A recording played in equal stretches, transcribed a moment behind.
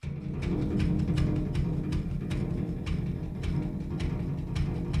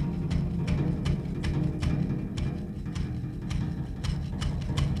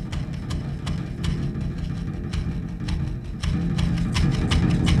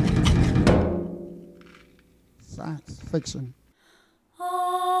fiction.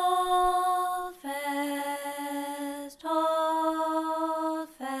 Hold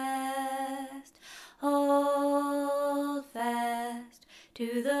fast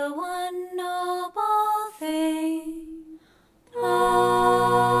to the one noble thing.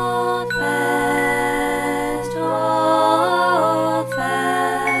 Hold fast,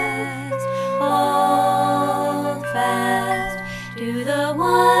 hold fast to the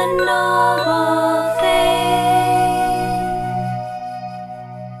one noble thing.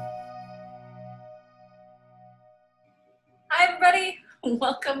 Hi, everybody.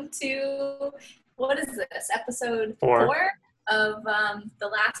 Welcome to, what is this, episode 4 of The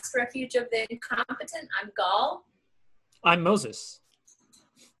Last Refuge of the Incompetent. I'm Gall. I'm Moses.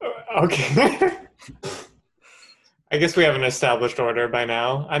 Okay. I guess we have an established order by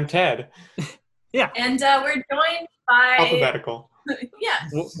now. I'm Ted. Yeah. And we're joined by... Alphabetical. Yeah.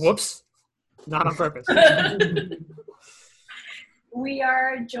 Whoops. Not on purpose. We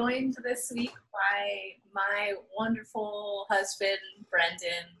are joined this week by my wonderful husband,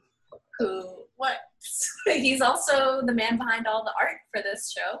 Brendan, who, he's also the man behind all the art for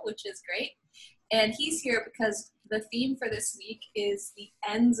this show, which is great. And he's here because the theme for this week is the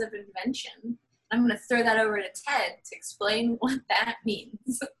ends of invention. I'm going to throw that over to Ted to explain what that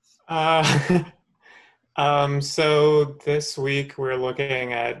means. So this week we're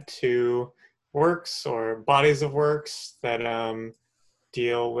looking at 2 works or bodies of works that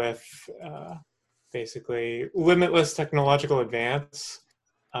deal with basically limitless technological advance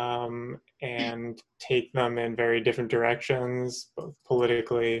and take them in very different directions, both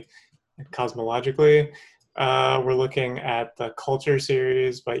politically and cosmologically. We're looking at the Culture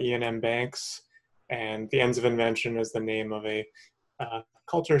series by Iain M. Banks, and The Ends of Invention is the name of a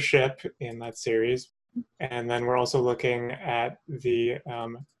culture ship in that series. And then we're also looking at the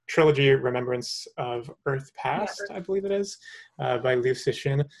trilogy Remembrance of Earth Past, I believe it is, by Liu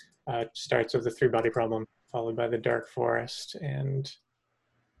Cixin. Starts with the 3-body problem, followed by the Dark Forest, and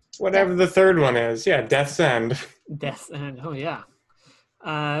whatever the third one is. Yeah, Death's End. Death's End. Oh, yeah.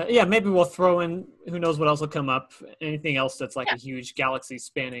 Yeah, maybe we'll throw in, who knows what else will come up. Anything else that's like a huge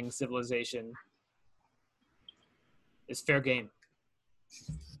galaxy-spanning civilization is fair game.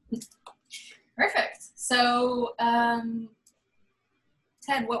 Perfect. So,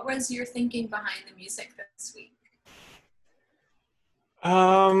 Ted, what was your thinking behind the music this week?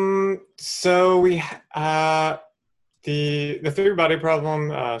 So we the 3-body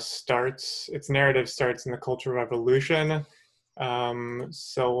problem its narrative starts in the Cultural Revolution.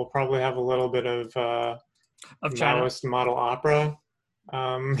 So we'll probably have a little bit of Maoist model opera.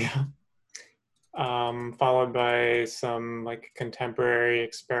 Followed by some like contemporary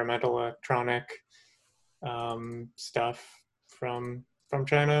experimental electronic stuff from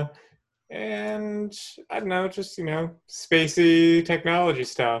China, and I don't know, just spacey technology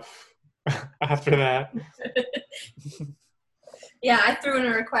stuff after that. Yeah, I threw in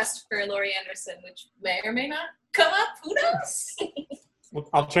a request for Laurie Anderson, which may or may not come up. Who knows?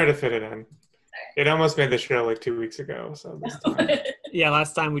 I'll try to fit it in. It almost made the show like 2 weeks ago, so this time. Yeah,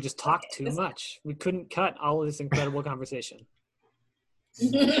 last time we just talked too much. We couldn't cut all of this incredible conversation.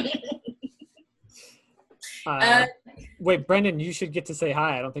 Wait, Brendan, you should get to say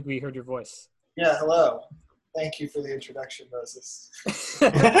hi. I don't think we heard your voice. Yeah, hello. Thank you for the introduction, Moses. It's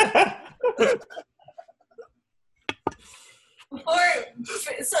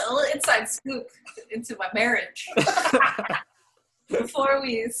a little inside scoop into my marriage. Before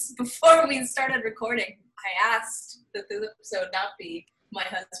we started recording, I asked that this episode not be my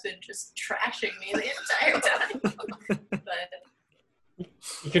husband just trashing me the entire time. But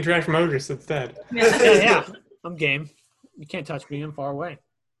you can trash Moses instead. Yeah, I'm game. You can't touch me. I'm far away.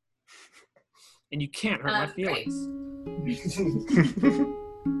 And you can't hurt my feelings.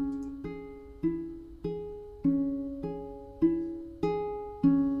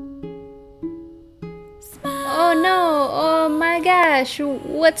 Oh no, oh my gosh,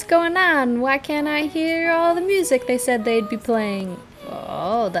 what's going on? Why can't I hear all the music they said they'd be playing?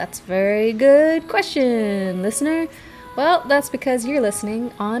 Oh, that's a very good question, listener. Well, that's because you're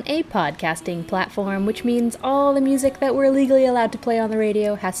listening on a podcasting platform, which means all the music that we're legally allowed to play on the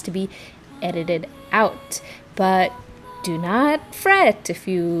radio has to be edited out. But do not fret. If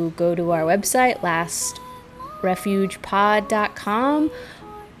you go to our website, lastrefugepod.com,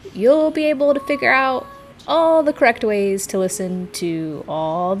 you'll be able to figure out all the correct ways to listen to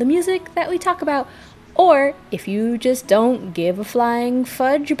all the music that we talk about. Or if you just don't give a flying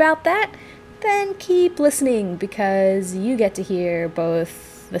fudge about that, then keep listening, because you get to hear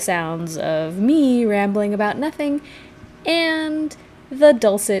both the sounds of me rambling about nothing and the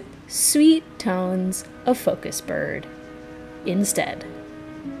dulcet, sweet tones of Focus Bird instead.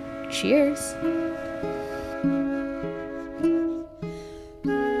 Cheers.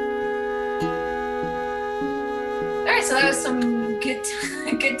 All right, so that was some good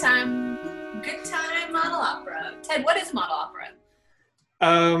time model opera. Ted, what is model opera?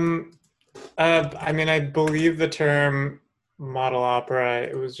 I mean, I believe the term model opera,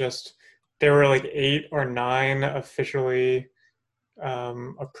 it was just, there were like 8 or 9 officially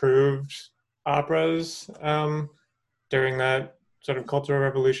approved operas during that sort of Cultural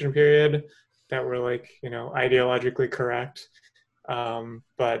Revolution period that were like, ideologically correct.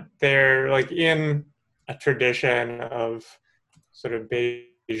 But they're like in a tradition of sort of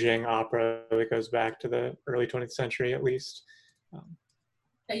Beijing opera that goes back to the early 20th century at least.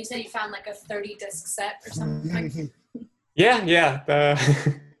 You said you found like a 30-disc set or something. Yeah.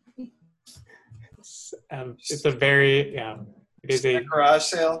 It's a very, it is a garage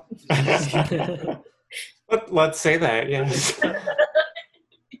sale. Let's say that, yes.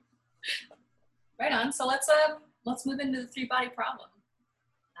 Right on. So let's move into the 3-body problem,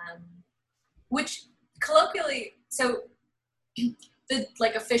 which colloquially, so the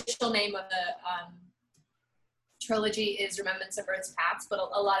like official name of the trilogy is Remembrance of Earth's Paths, but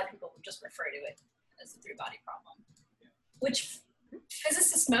a lot of people just refer to it as the 3-body problem. Which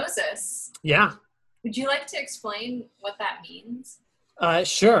physicist Moses? Yeah. Would you like to explain what that means?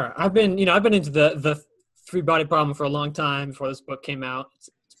 Sure. I've been into the 3-body problem for a long time before this book came out.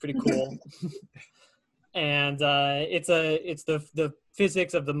 It's pretty cool. And it's the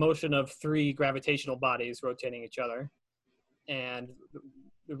physics of the motion of 3 gravitational bodies rotating each other. And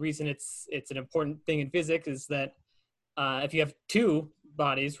the reason it's an important thing in physics is that if you have 2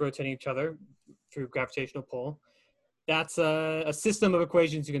 bodies rotating each other through gravitational pull, that's a system of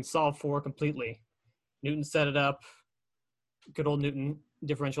equations you can solve for completely. Newton set it up, good old Newton,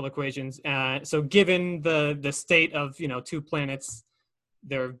 differential equations. So given the state of 2 planets,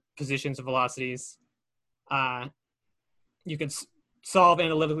 their positions and velocities, you can solve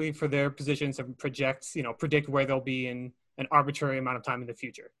analytically for their positions and predict where they'll be in an arbitrary amount of time in the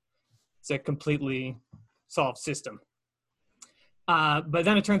future. It's a completely solved system. But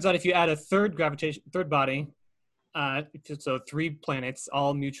then it turns out if you add a third body, so 3 planets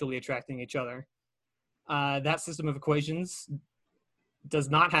all mutually attracting each other, that system of equations does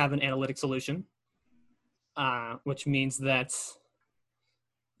not have an analytic solution, which means that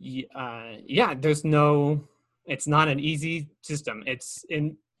it's not an easy system. It's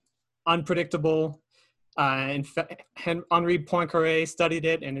unpredictable. In fact, Henri Poincaré studied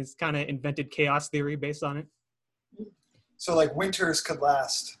it and has kind of invented chaos theory based on it. So like winters could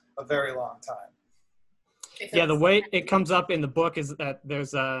last a very long time. Yeah, the way it comes up in the book is that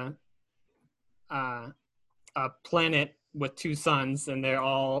there's a planet with 2 suns, and they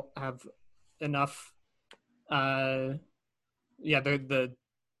all have enough. Their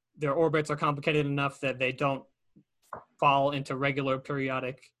orbits are complicated enough that they don't fall into regular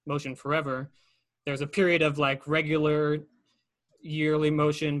periodic motion forever. There's a period of like regular yearly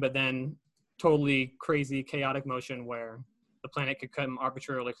motion, but then totally crazy chaotic motion where the planet could come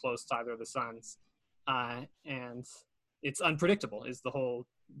arbitrarily close to either of the suns. And it's unpredictable is the whole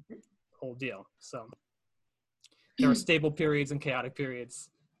deal. So there are stable periods and chaotic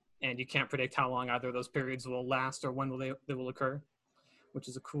periods, and you can't predict how long either of those periods will last or when they will occur, which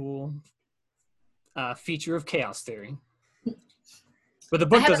is a cool feature of chaos theory. But the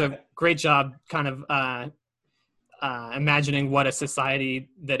book does a great job kind of imagining what a society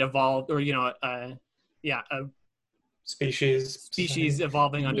that evolved, or a species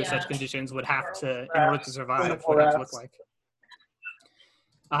evolving under such conditions would have to, in order to survive, would have to look like.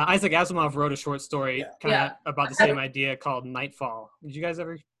 Isaac Asimov wrote a short story kind of about the same idea called Nightfall. Did you guys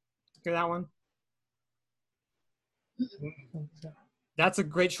ever hear that one? That's a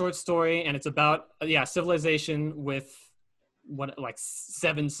great short story, and it's about civilization with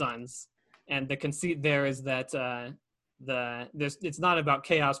 7 suns, and the conceit there is that it's not about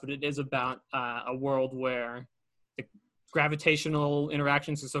chaos, but it is about a world where the gravitational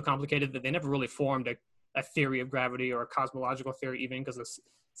interactions are so complicated that they never really formed a theory of gravity or a cosmological theory, even because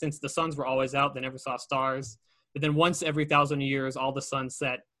since the suns were always out, they never saw stars. But then once every 1,000 years, all the suns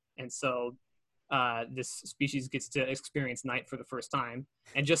set, and so this species gets to experience night for the first time.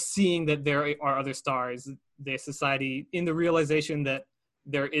 And just seeing that there are other stars, the society, in the realization that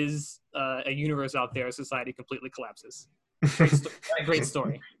there is a universe out there, society completely collapses. Great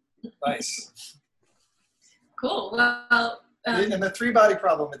story. Nice. Cool. Well, in the 3-body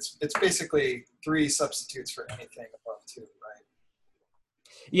problem, it's basically 3 substitutes for anything above 2, right?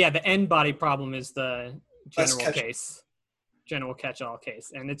 Yeah, the n-body problem is the general case. general catch-all case.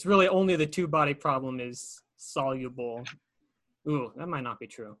 And it's really only the two-body problem is soluble. Ooh, that might not be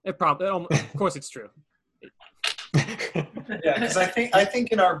true. Of course it's true. Yeah, because I think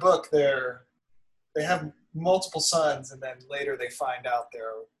in our book they have multiple suns, and then later they find out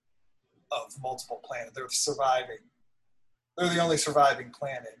they're of multiple planets. They're surviving. They're the only surviving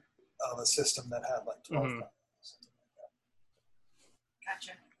planet of a system that had like 12 planets.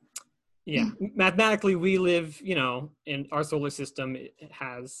 Gotcha. Yeah, mathematically we live, in our solar system, it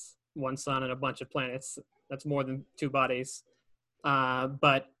has one sun and a bunch of planets. That's more than two bodies.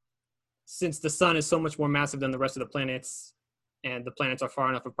 But since the sun is so much more massive than the rest of the planets, and the planets are far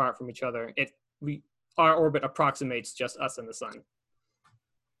enough apart from each other, our orbit approximates just us and the sun.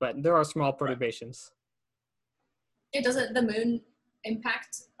 But there are small perturbations. Doesn't the moon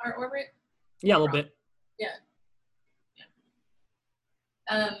impact our orbit? Yeah, a little bit. Yeah.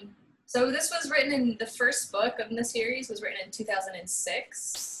 So this was written in the first book of the series was written in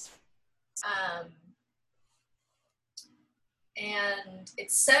 2006. And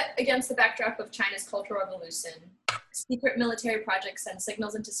it's set against the backdrop of China's Cultural Revolution. A secret military project sends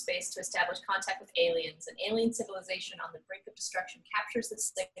signals into space to establish contact with aliens. An alien civilization on the brink of destruction captures the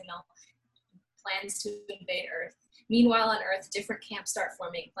signal and plans to invade Earth. Meanwhile, on Earth, different camps start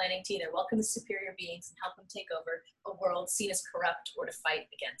forming, planning to either welcome the superior beings and help them take over a world seen as corrupt or to fight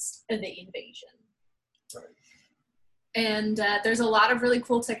against the invasion. Right. And there's a lot of really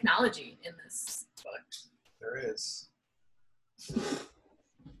cool technology in this book. There is.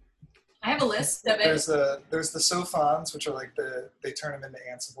 I have a list of it. There's the Sophons, which are like they turn them into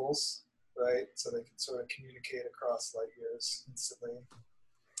Ansibles, right? So they can sort of communicate across light years instantly.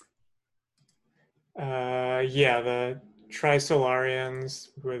 The Trisolarians,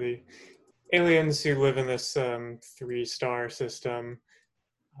 who are the aliens who live in this 3-star system,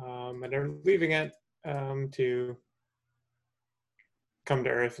 and are leaving it to come to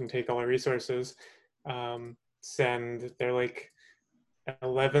Earth and take all our resources. They're like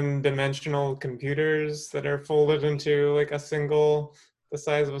 11-dimensional computers that are folded into like the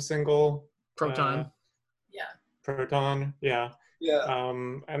size of a single Proton. Proton, yeah. Yeah.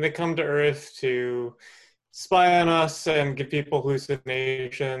 And they come to Earth to spy on us and give people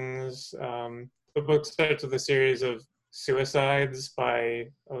hallucinations. The book starts with a series of suicides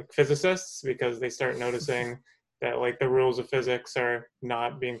by physicists because they start noticing that the rules of physics are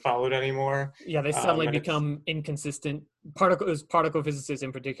not being followed anymore. Yeah, they suddenly become inconsistent. Particle physicists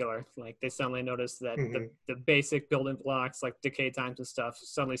in particular, they suddenly notice that the basic building blocks, like decay times and stuff,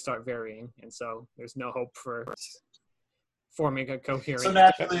 suddenly start varying, and so there's no hope for forming a coherent. So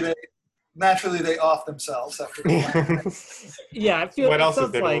naturally they off themselves after. Yeah, I feel. What else is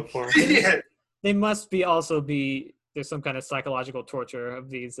there to look for? They must be. There's some kind of psychological torture of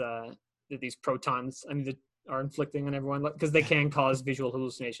these protons. That are inflicting on everyone because they can cause visual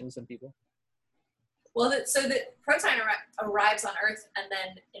hallucinations in people. Well, so the proton arrives on Earth and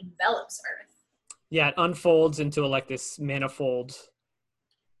then envelops Earth. Yeah, it unfolds into this manifold.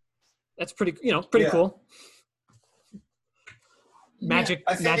 That's pretty cool. Magic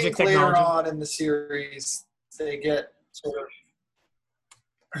technology. Later on in the series, they get sort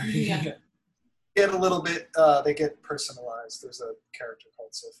of get a little bit. They get personalized. There's a character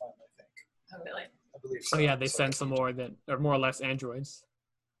called Sophon, I think. Oh, really? I believe so. Oh yeah, they send some more that are more or less androids.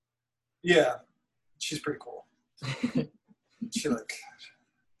 Yeah, she's pretty cool. She's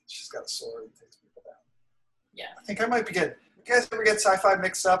got a sword and takes people down. Yeah. I think I might be getting. You guys ever get sci-fi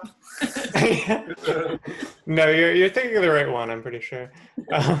mixed up? No, you're thinking of the right one. I'm pretty sure.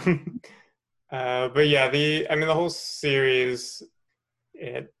 But yeah, the whole series,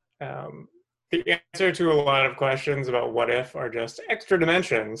 the answer to a lot of questions about what if are just extra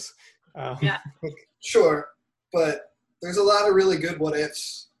dimensions. Yeah. Sure, but there's a lot of really good what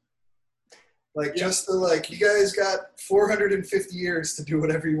ifs. Just you guys got 450 years to do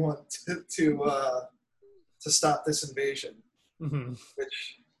whatever you want to stop this invasion. Mm-hmm.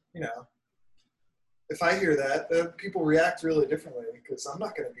 Which, if I hear that, then people react really differently because I'm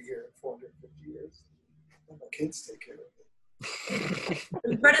not going to be here in 450 years. Let my kids take care of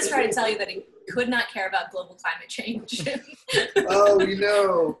it. Brett is trying to tell you that he could not care about global climate change.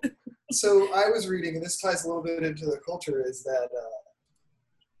 Oh, So I was reading, and this ties a little bit into the culture, is that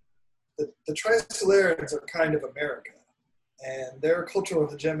the Trisolarians are kind of America, and their cultural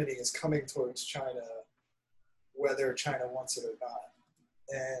hegemony is coming towards China, whether China wants it or not.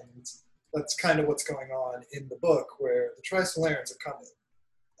 And that's kind of what's going on in the book, where the Trisolarians are coming,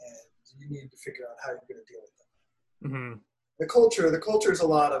 and you need to figure out how you're going to deal with them. Mm-hmm. The culture is a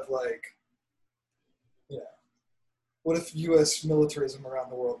lot of What if U.S. militarism around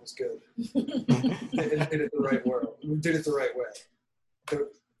the world was good? And did it the right world. We did it the right way.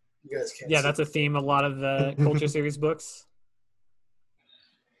 You guys can't. Yeah, see that's a theme. A lot of the culture series books.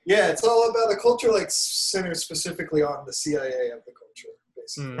 Yeah, it's all about the culture, like centered specifically on the CIA of the culture,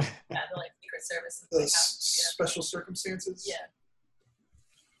 basically. Yeah, the like Secret Service. The special circumstances. Yeah.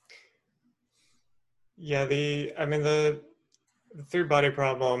 Yeah, the three-body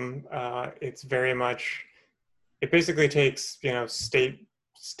problem, it's very much, it basically takes,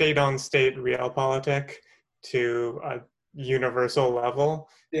 state-on-state realpolitik to a universal level.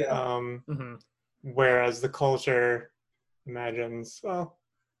 Yeah. Whereas the culture imagines, well,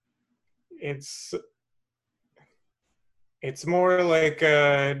 it's more like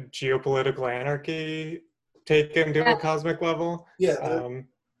a geopolitical anarchy taken to a cosmic level. Yeah.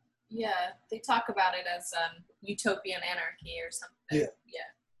 Yeah, they talk about it as utopian anarchy or something.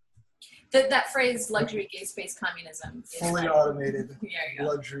 Yeah. That phrase, luxury gay space communism. Is Fully automated there you go.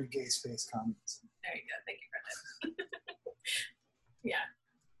 luxury gay space communism. There you go. Thank you, Brendan. Yeah.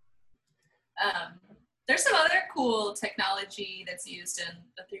 There's some other cool technology that's used in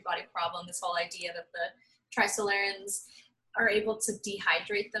the three-body problem. This whole idea that the Trisolarans are able to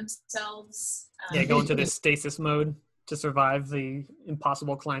dehydrate themselves. Yeah, go into this stasis mode to survive the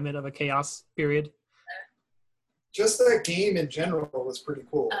impossible climate of a chaos period. Just that game in general was pretty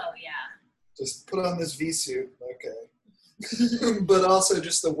cool. Oh, yeah. Just put on this V-suit, okay. But also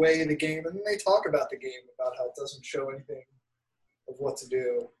just the way the game, and they talk about the game, about how it doesn't show anything of what to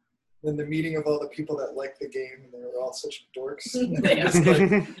do. Then the meeting of all the people that like the game, and they were all such dorks. It's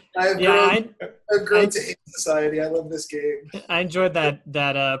like, I've grown to hate society. I love this game. I enjoyed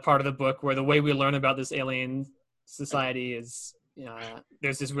that part of the book where the way we learn about this alien society is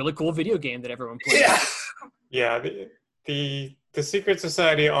there's this really cool video game that everyone plays. Yeah, the secret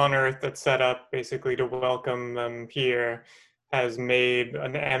society on Earth that's set up basically to welcome them here has made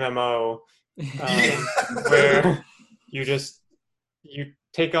an MMO where you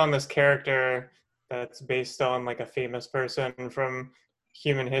take on this character that's based on like a famous person from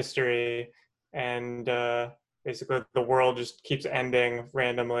human history, and basically the world just keeps ending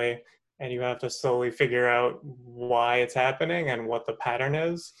randomly, and you have to slowly figure out why it's happening and what the pattern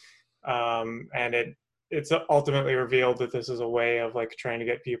is. And it's ultimately revealed that this is a way of like trying to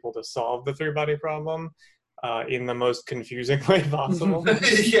get people to solve the three-body problem in the most confusing way possible.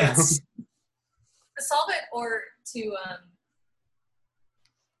 Yes. To solve it or to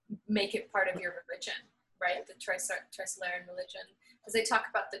make it part of your religion, right? The Trisolaran religion. Because they talk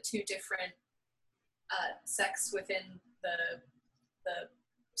about the two different sects within the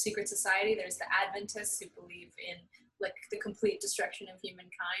secret society. There's the Adventists who believe in like the complete destruction of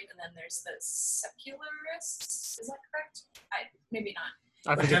humankind, and then there's the secularists. Is that correct? Maybe not.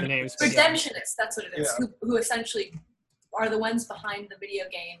 I forget the names. Redemptionists, that's what it is. Yeah. Who essentially are the ones behind the video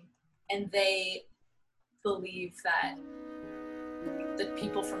game, and they believe that the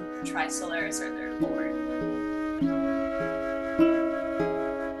people from Trisolaris are their lord.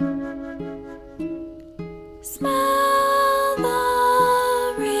 Smell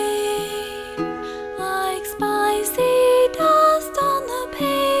the rain like spicy dust on the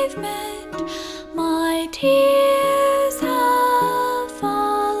pavement. My tears have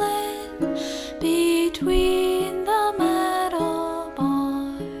fallen between the metal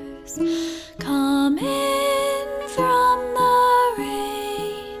bars. Come in from the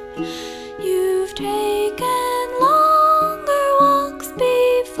rain. You've taken longer walks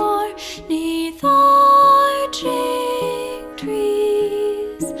before 'neath arching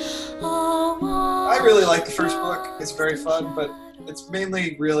trees. I really like the first book. It's very fun, but it's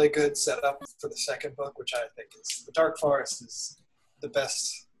mainly really good setup for the second book, which I think is The Dark Forest is the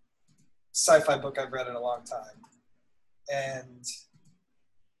best sci-fi book I've read in a long time. And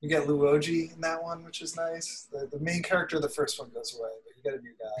you get Luoji in that one, which is nice. The main character of the first one goes away, but you get a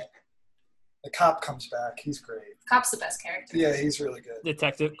new guy. The cop comes back. He's great. Cop's the best character. Yeah, he's really good.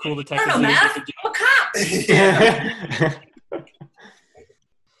 Cool I detective. don't know, man. I'm a cop. Yeah.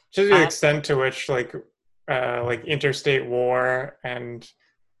 Just the extent to which like interstate war and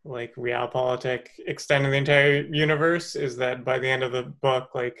like realpolitik extend in the entire universe is that by the end of the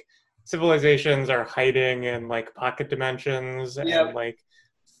book, like civilizations are hiding in like pocket dimensions and like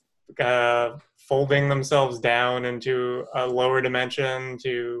folding themselves down into a lower dimension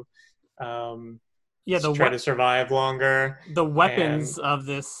to try to survive longer. The weapons of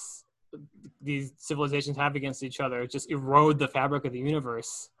these civilizations have against each other just erode the fabric of the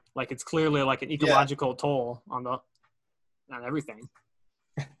universe. Like it's clearly like an ecological toll on everything.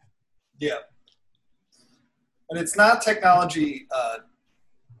 Yeah. And it's not technology,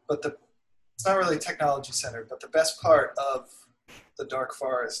 but the it's not really technology centered, but the best part of the Dark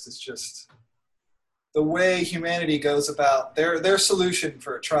Forest is just the way humanity goes about their solution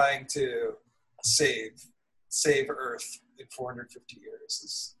for trying to save Earth in 450 years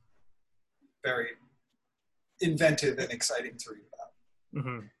is very inventive and exciting to read about.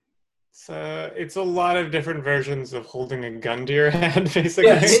 Mm-hmm. It's a lot of different versions of holding a gun to your head, basically,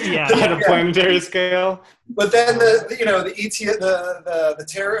 Yes. Yeah. at a planetary scale. But then the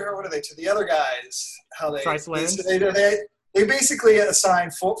terror, what are they to the other guys? How they basically assign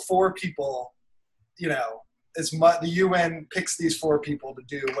four people. The UN picks these 4 people to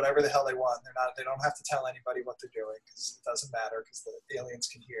do whatever the hell they want. They don't have to tell anybody what they're doing because it doesn't matter because the aliens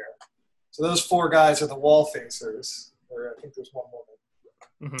can hear. So those 4 guys are the wall facers, or I think there's one woman.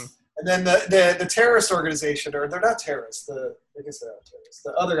 Mm-hmm. And then the terrorist organization, or they're not terrorists. I guess they're not terrorists.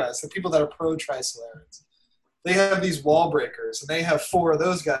 The other guys, the people that are pro-Trisolarans, they have these wall breakers, and they have 4 of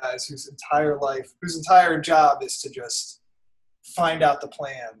those guys whose entire job is to just find out the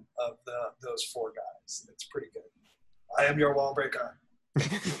plan of those 4 guys. It's pretty good. I am your wall breaker.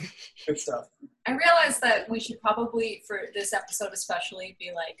 Good stuff. I realized that we should probably, for this episode especially,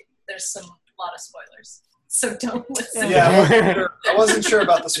 be like, there's a lot of spoilers. So don't listen. Yeah, I wasn't sure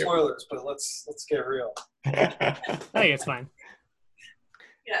about the spoilers, but let's get real. I think it's fine.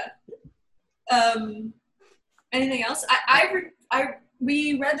 Yeah. Anything else?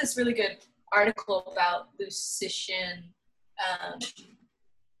 We read this really good article about Lucian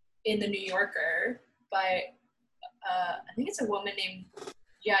in the New Yorker by I think it's a woman named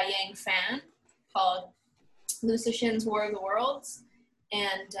Jiayang Fan, called Lucian's War of the Worlds,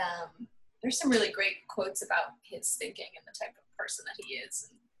 and there's some really great quotes about his thinking and the type of person that he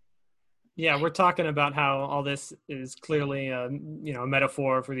is. Yeah, we're talking about how all this is clearly a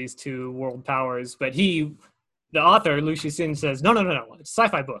metaphor for these 2 world powers, but the author, Lu Xixin, says, no, it's a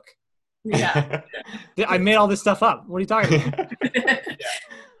sci-fi book. Yeah. I made all this stuff up. What are you talking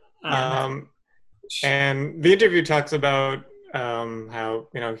about? And the interview talks about how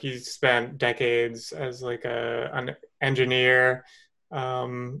he spent decades as like an engineer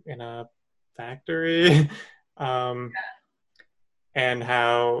in a factory, and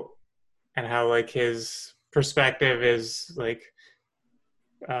how like his perspective is like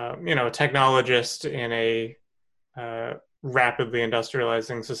a technologist in a rapidly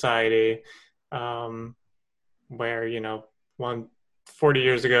industrializing society, where 40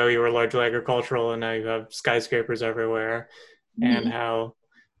 years ago you were largely agricultural and now you have skyscrapers everywhere. Mm-hmm.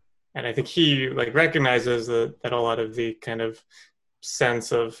 and I think he recognizes that a lot of the kind of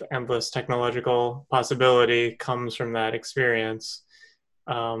sense of endless technological possibility comes from that experience.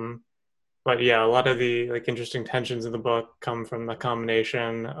 But yeah, a lot of the interesting tensions in the book come from the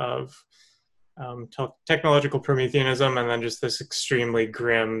combination of technological Prometheanism and then just this extremely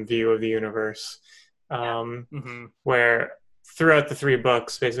grim view of the universe, where throughout the 3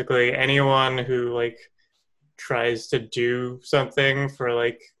 books, basically anyone who tries to do something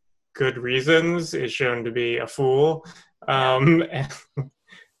for good reasons is shown to be a fool.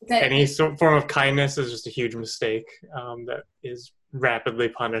 Any form of kindness is just a huge mistake that is rapidly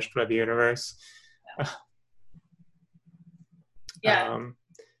punished by the universe.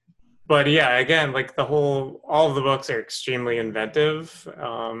 But yeah, again, all of the books are extremely inventive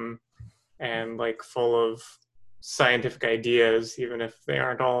and full of scientific ideas, even if they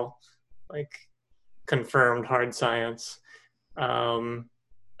aren't all confirmed hard science.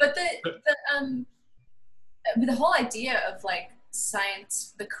 But the whole idea of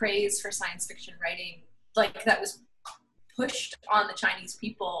science, the craze for science fiction writing, that was pushed on the Chinese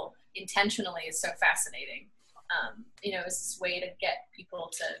people intentionally is so fascinating. It was this way to get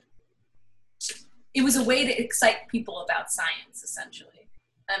people it was a way to excite people about science, essentially.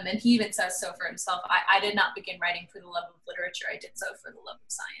 And he even says so for himself. I did not begin writing for the love of literature. I did so for the love of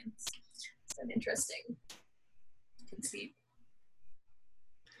science. It's an interesting conceit.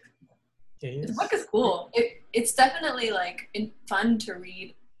 Yeah, the book is cool. It's definitely fun to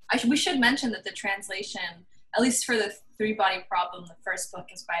read. We should mention that the translation, at least for the 3-Body Problem, the first book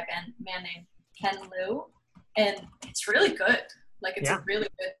is by a man named Ken Liu, and it's really good. It's a really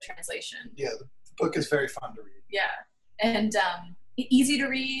good translation. Yeah, the book is very fun to read. Yeah, and easy to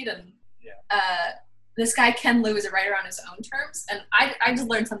read, and this guy Ken Liu is a writer on his own terms, and I just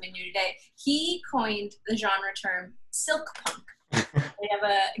learned something new today. He coined the genre term silk punk. Do you have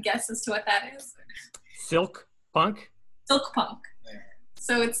a guess as to what that is? Silk punk? Silk punk. Yeah.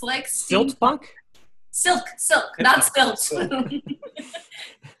 So it's Silt punk? Silk, not silt.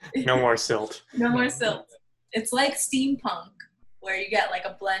 No more silt. No more silt. It's like steampunk, where you get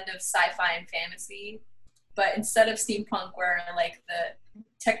a blend of sci-fi and fantasy, but instead of steampunk, where the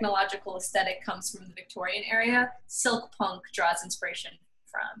technological aesthetic comes from the Victorian era. Silk punk draws inspiration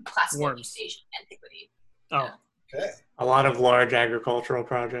from classical Worms. East Asian antiquity. Oh, Okay. A lot of large agricultural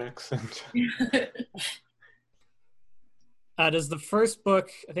projects. does the first book?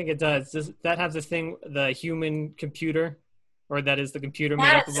 I think it does. Does that have the thing, the human computer, or that is the computer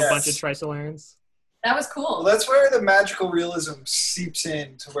made up of a bunch of Yes. Trisolarans? That was Well, cool. that's where the magical realism seeps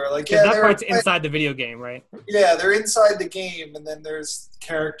in to where, like, Because yeah, that they're part's inside the video game, right? they're inside the game, and then there's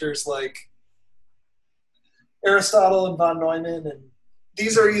characters like Aristotle and von Neumann, and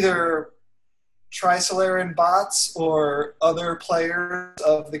these are either Trisolaran bots or other players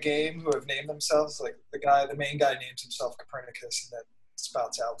of the game who have named themselves. Like the main guy names himself Copernicus, and then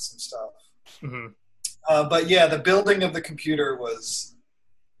spouts out some stuff. Hmm. But yeah, the building of the computer was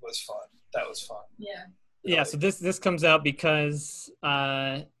fun. That was fun. Yeah. Yeah. So this comes out because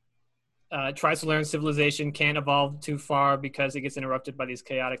Trisolaran civilization can't evolve too far because it gets interrupted by these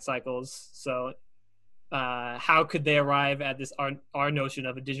chaotic cycles. So how could they arrive at this our notion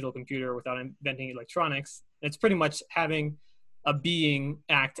of a digital computer without inventing electronics? It's pretty much having a being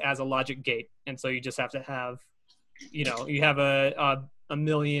act as a logic gate, and so you just have to have, you have a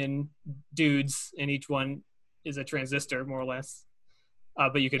million dudes, and each one is a transistor, more or less.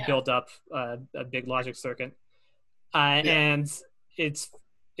 But you could build up a big logic circuit, and it's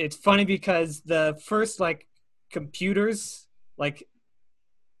funny because the first computers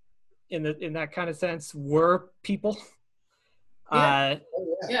in that kind of sense were people. Yeah.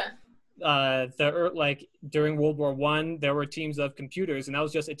 Oh, yeah. Yeah. During World War I, there were teams of computers, and that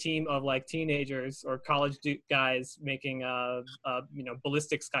was just a team of teenagers or college guys making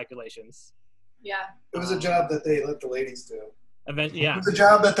ballistics calculations. Yeah. It was a job that they let the ladies do. It Yeah. was a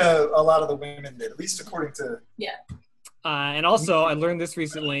job that a lot of the women did, at least according to. And also, I learned this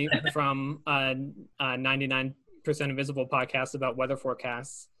recently from 99% Invisible podcast about weather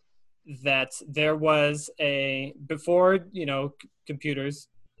forecasts, that there was before computers,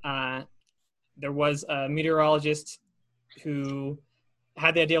 there was a meteorologist who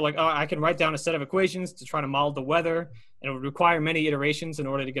had the idea I can write down a set of equations to try to model the weather, and it would require many iterations in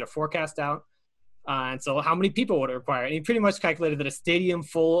order to get a forecast out. And so how many people would it require? And he pretty much calculated that a stadium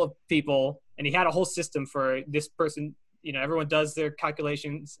full of people, and he had a whole system for this person, everyone does their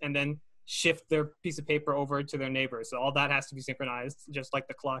calculations and then shift their piece of paper over to their neighbors. So all that has to be synchronized, just like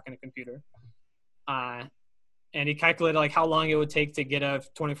the clock in a computer. And he calculated how long it would take to get a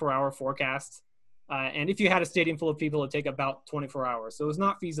 24-hour forecast. And if you had a stadium full of people, it would take about 24 hours. So it was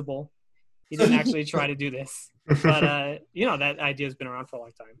not feasible. He didn't actually try to do this. But, that idea has been around for a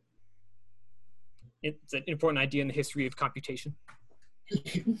long time. It's an important idea in the history of computation.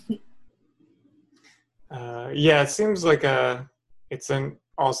 It seems like it's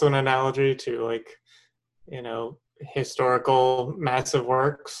also an analogy to historical massive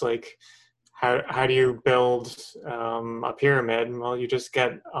works. How do you build a pyramid? Well, you just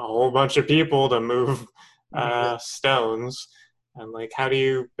get a whole bunch of people to move stones. And how do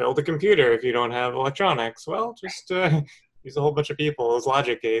you build a computer if you don't have electronics? Well, just use a whole bunch of people as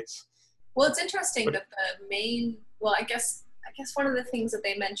logic gates. Well, it's interesting that I guess one of the things that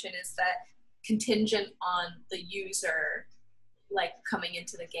they mention is that contingent on the user, coming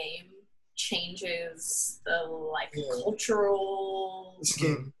into the game, changes the cultural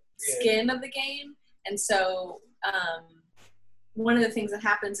skin of the game. And so one of the things that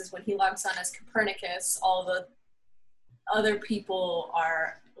happens is when he logs on as Copernicus, all the other people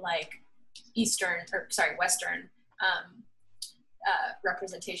are Western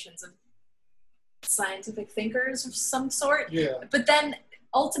representations of scientific thinkers of some sort. Yeah. But then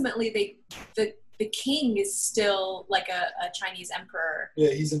ultimately the king is still a Chinese emperor.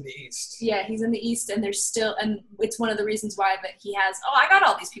 Yeah, he's in the East. Yeah, he's in the East, and there's still, and it's one of the reasons why that he has, I got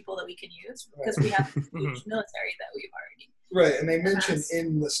all these people that we can use, because we have a huge military that we've already. Right, and they mention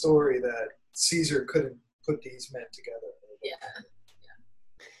in the story that Caesar couldn't put these men together. Yeah.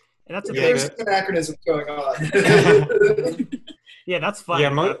 And that's There's some anachronism going on. Yeah, that's fun.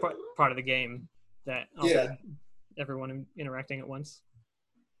 Yeah, part of the game, that everyone interacting at once.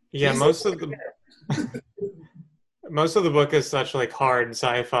 Yeah, most of the book is such hard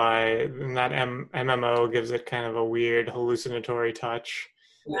sci-fi, and that MMO gives it kind of a weird hallucinatory touch.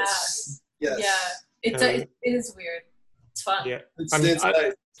 Yes. Yeah, it is weird. It's fun. Yeah, It's nice.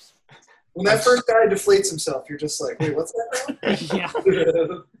 When that first guy deflates himself, you're just like, wait, what's that?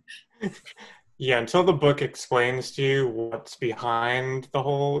 Yeah. Yeah, until the book explains to you what's behind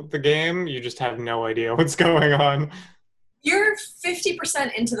the game, you just have no idea what's going on. You're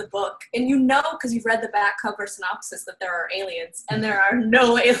 50% into the book, and because you've read the back cover synopsis, that there are aliens, and there are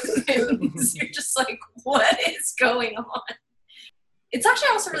no aliens. You're just like, what is going on? it's actually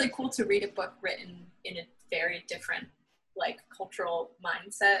also really cool to read a book written in a very different like cultural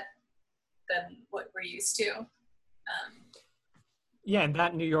mindset than what we're used to. Yeah, and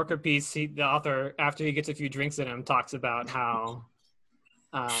that New Yorker piece, the author, after he gets a few drinks in him, talks about how,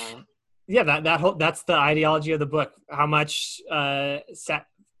 that's the ideology of the book. How much, how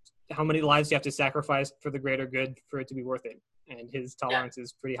many lives you have to sacrifice for the greater good for it to be worth it, and his tolerance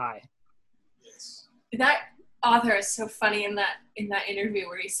is pretty high. Yes. That author is so funny in that interview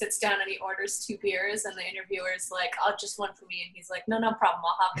where he sits down and he orders 2 beers, and the interviewer's like, "I'll just one for me," and he's like, "No problem,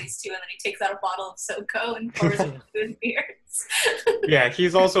 I'll have these 2," and then he takes out a bottle of SoCo and pours it into his beers. Yeah,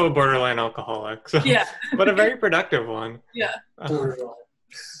 he's also a borderline alcoholic. So, Yeah. but a very productive one. Yeah.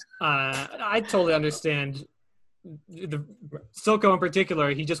 I totally understand the SoCo in particular.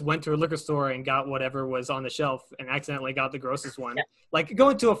 He just went to a liquor store and got whatever was on the shelf and accidentally got the grossest one. Yeah. Like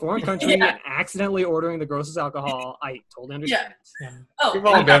going to a foreign country and accidentally ordering the grossest alcohol, I totally understand. Yeah. Oh, We've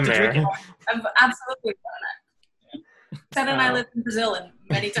all been there. I've absolutely done it. Ted and I lived in Brazil and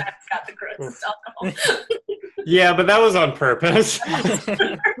many times got the grossest alcohol. Yeah, but that was on purpose.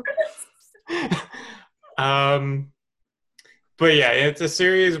 But yeah, it's a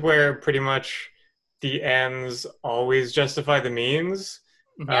series where pretty much the ends always justify the means.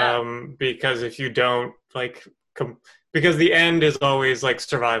 Yeah. Because if you don't because the end is always like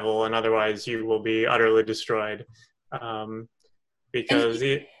survival, and otherwise you will be utterly destroyed. Because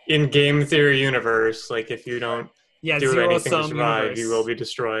in game theory universe, like if you don't do anything to survive, universe. you will be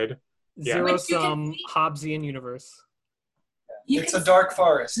destroyed. Zero-sum Hobbesian universe. It's a dark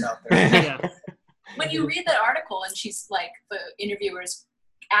forest out there. Yeah. When you read that article and she's like, the interviewer's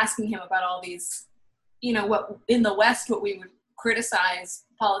asking him about all these, what in the West, what we would criticize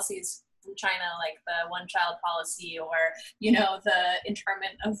policies from China, like the one-child policy or, the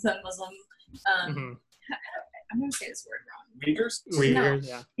internment of the Muslim, I'm going to say this word wrong. Uyghurs? Uyghurs.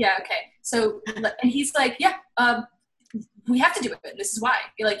 Yeah. Yeah, okay. So, and he's like, we have to do it. This is why.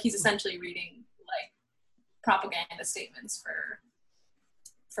 Like, he's essentially reading, like, propaganda statements for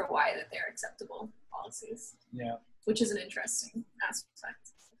why that they're acceptable policies. Yeah. Which is an interesting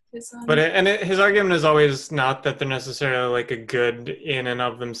aspect. But his argument is always not that they're necessarily like a good in and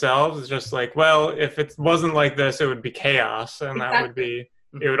of themselves. It's just like, well, if it wasn't like this, it would be chaos, and it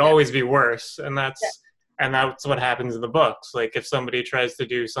would always be worse. And that's what happens in the books. Like if somebody tries to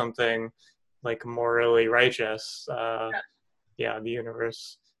do something like morally righteous, the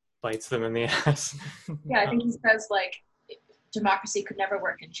universe bites them in the ass. Yeah, I think he says like democracy could never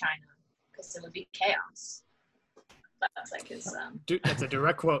work in China because it would be chaos. That's like his. That's a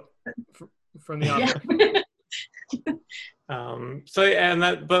direct quote from the author.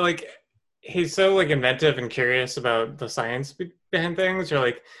 But like, he's so like inventive and curious about the science behind things. You're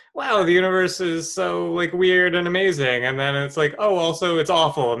like, wow, the universe is so like weird and amazing, and then it's like, oh, also it's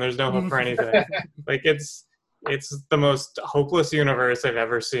awful, and there's no hope for anything. Like it's the most hopeless universe I've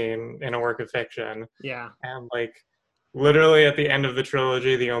ever seen in a work of fiction. Yeah, and like literally at the end of the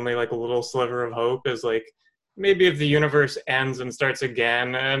trilogy, the only like little sliver of hope is like, maybe if the universe ends and starts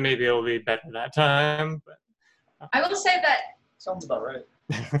again, maybe it'll be better that time. But, I will say that sounds about right.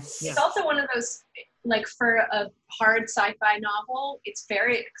 It's also one of those, like for a hard sci-fi novel, it's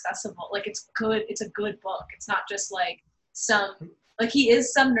very accessible. Like it's good. It's a good book. It's not just like he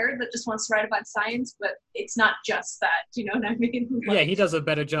is some nerd that just wants to write about science, but it's not just that. Do you know what I mean? Yeah, he does a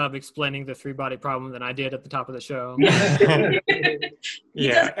better job explaining the 3-body problem than I did at the top of the show. He does really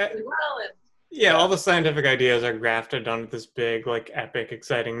well. Yeah, all the scientific ideas are grafted onto this big, like, epic,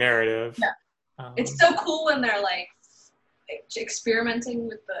 exciting narrative. Yeah. It's so cool when they're, like, experimenting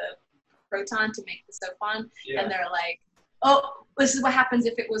with the proton to make the sophon, and they're like, oh, this is what happens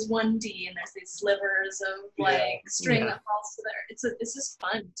if it was 1D, and there's these slivers of, like, string that falls to there. It's just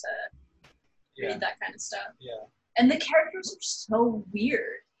fun to read that kind of stuff. Yeah. And the characters are so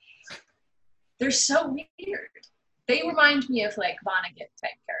weird. They're so weird. They remind me of, like, Vonnegut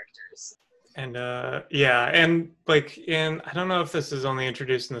type characters. And and like I don't know if this is only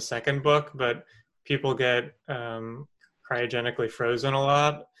introduced in the second book, but people get cryogenically frozen a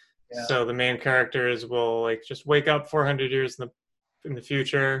lot. Yeah. So the main characters will like just wake up 400 years in the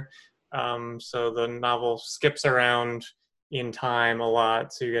future. So the novel skips around in time a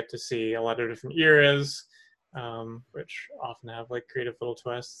lot, so you get to see a lot of different eras, which often have like creative little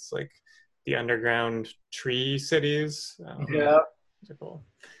twists, like the underground tree cities. Cool.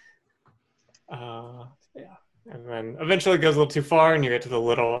 And then eventually it goes a little too far, and you get to the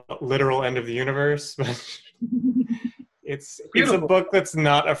literal end of the universe. But it's a book that's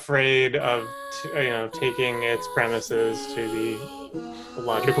not afraid of taking its premises to the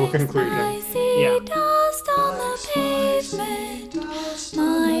logical conclusion. Yeah. Dust on the pavement.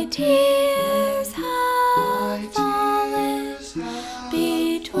 My tears have fallen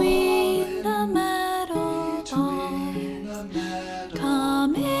between the meadow bars.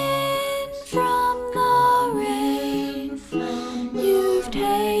 Come in from the rain. You've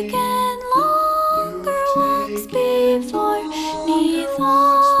taken longer walks before, 'neath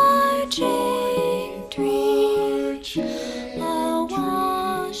arching trees,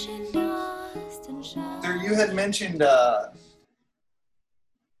 awash in dust and shadow. There, you had mentioned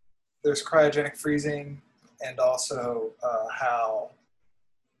there's cryogenic freezing, and also how,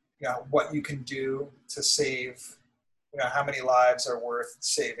 what you can do to save, how many lives are worth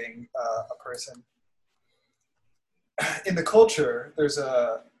saving a person. In the culture, there's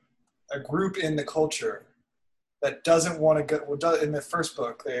a group in the culture that doesn't want to go. Well, in the first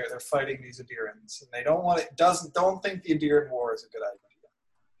book, they're fighting these Adirans, and they don't think the Adiran War is a good idea,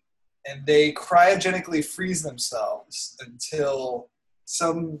 and they cryogenically freeze themselves until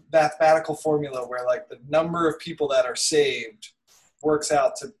some mathematical formula where like the number of people that are saved works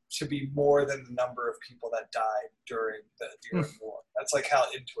out to be more than the number of people that died during the Adiran War. That's like how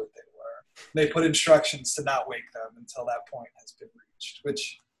into it they were. They put instructions to not wake them until that point has been reached,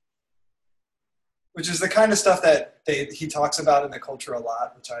 which is the kind of stuff that he talks about in the culture a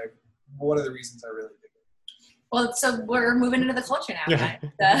lot, one of the reasons I really dig it. Well, so we're moving into the culture now. Yeah.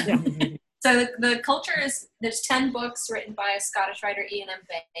 Right? So the culture there's 10 books written by a Scottish writer, Ian M.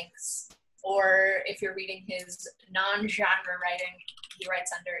 Banks, or if you're reading his non-genre writing, he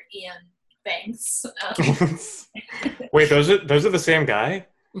writes under Ian Banks. Wait, those are the same guy?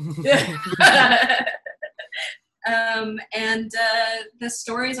 And the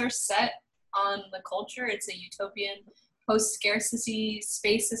stories are set on the culture. It's a utopian post-scarcity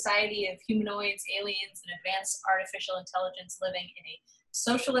space society of humanoids, aliens, and advanced artificial intelligence living in a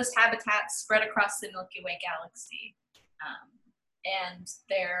socialist habitat spread across the Milky Way galaxy. And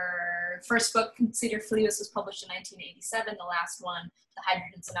their first book, Cedar Fleas, was published in 1987. The last one, The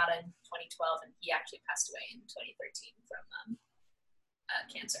Hydrogen Sonata, in 2012, and he actually passed away in 2013 from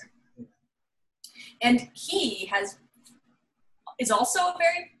cancer. And he is also a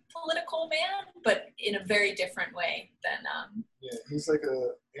very political man, but in a very different way than Yeah, he's like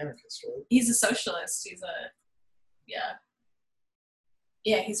a anarchist, right? he's a socialist. He's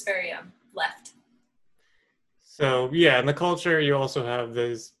he's very left. So yeah, in the culture, you also have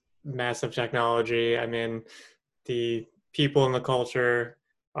this massive technology. I mean, the people in the culture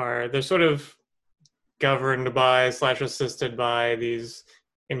they're sort of governed by / assisted by these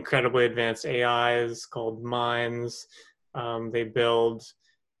incredibly advanced AIs called minds. They build,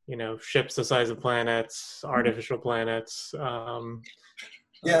 ships the size of planets, artificial planets.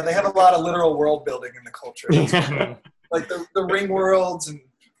 Yeah, they have a lot of literal world building in the culture. Like the ring worlds, and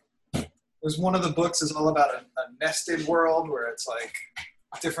there's one of the books is all about a nested world where it's like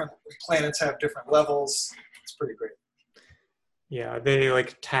different planets have different levels. It's pretty great. Yeah, they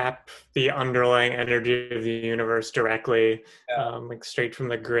like tap the underlying energy of the universe directly, like straight from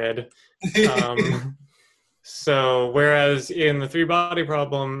the grid. So whereas in the three body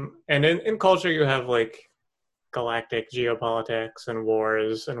problem and in culture, you have like galactic geopolitics and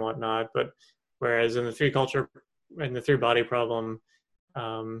wars and whatnot, but whereas in the three body problem,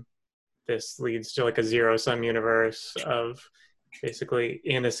 this leads to like a zero-sum universe of basically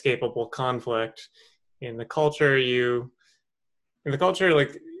inescapable conflict. In the culture,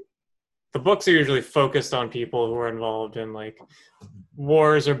 like the books are usually focused on people who are involved in like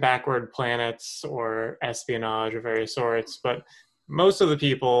wars or backward planets or espionage of various sorts, but most of the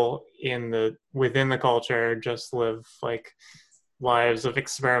people within the culture just live like lives of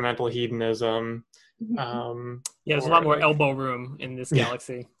experimental hedonism. There's a lot more elbow room in this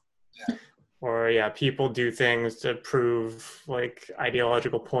galaxy. Or people do things to prove like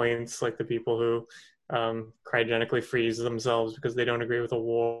ideological points, like the people who cryogenically freeze themselves because they don't agree with a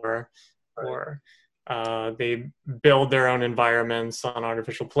war, or they build their own environments on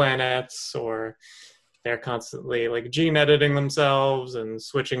artificial planets, or they're constantly like gene editing themselves and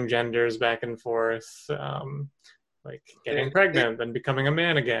switching genders back and forth, like getting pregnant and becoming a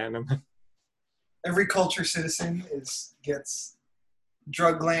man again. Every culture citizen gets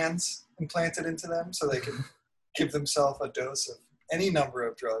drug glands implanted into them so they can give themselves a dose of any number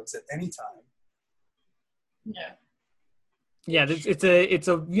of drugs at any time. Yeah, it's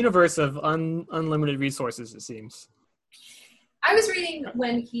a universe of unlimited resources, it seems. I was reading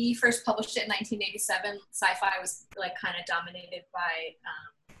when he first published it in 1987, sci-fi was like kind of dominated by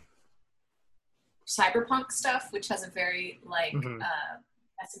cyberpunk stuff, which has a very like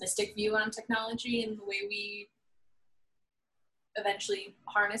pessimistic view on technology and the way we eventually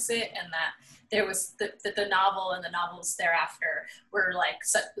harness it, and that there was the novel and the novels thereafter were like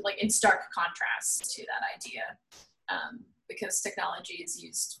in stark contrast to that idea, because technology is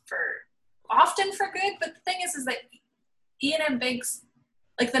used often for good, but the thing is that Ian M. Banks,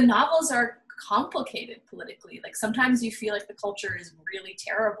 like, the novels are complicated politically. Like, sometimes you feel like the culture is really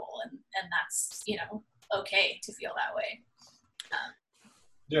terrible, and that's, you know, okay to feel that way.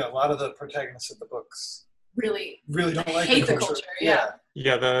 Yeah, a lot of the protagonists of the books Really don't like hate the the culture. culture. Yeah.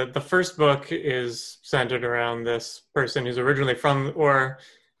 Yeah, the first book is centered around this person who's originally from, or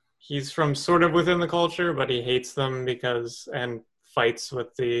he's from sort of within the culture, but he hates them and fights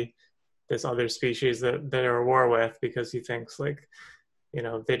with this other species that they're at war with, because he thinks, like, you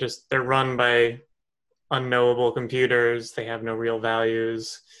know, they're run by unknowable computers. They have no real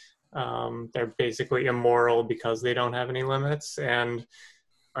values. They're basically immoral because they don't have any limits. And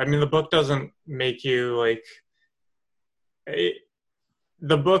I mean, the book doesn't make you like.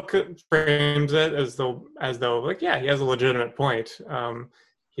 The book frames it as though like, yeah, he has a legitimate point.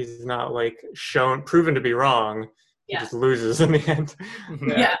 He's not like proven to be wrong. He just loses in the end.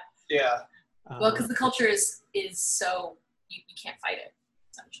 Yeah. Well, because the culture is so you can't fight it,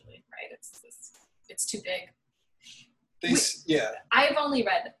 essentially, right? It's too big. I've only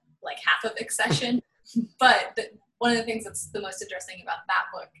read like half of Accession, but one of the things that's the most interesting about that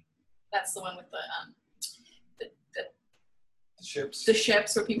book, that's the one with the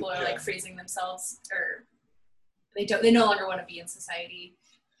ships where people are like freezing themselves, or they no longer want to be in society.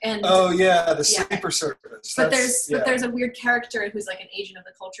 And the sleeper service. But there's a weird character who's like an agent of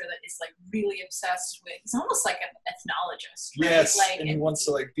the culture that is like really obsessed with. He's almost like an ethnologist. Right? Yes, like, and he wants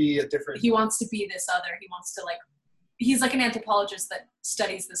to like be a different. He wants to be this other. He wants to like. He's like an anthropologist that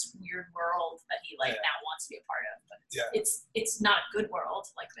studies this weird world that he like now wants to be a part of. But it's not a good world.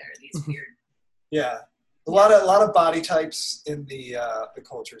 Like, there are these weird. Yeah. A lot of body types in the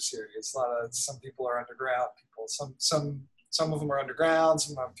culture series. Some people are underground people. Some of them are underground.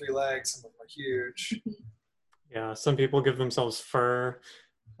 Some of them have 3 legs. Some of them are huge. Yeah, some people give themselves fur.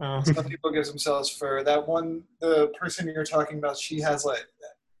 Some people give themselves fur. That one, the person you're talking about, she has like.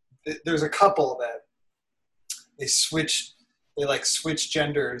 There's a couple that they switch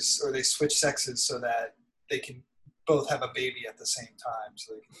genders, or they switch sexes so that they can both have a baby at the same time,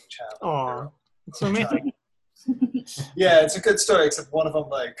 so they can each have. Aww. It's so amazing. Yeah, it's a good story, except one of them,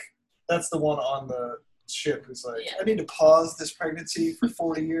 like, that's the one on the ship who's like, I need to pause this pregnancy for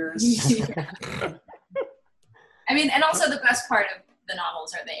 40 years. I mean, and also the best part of the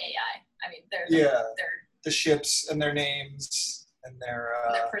novels are the AI. I mean, they're the ships and their names and their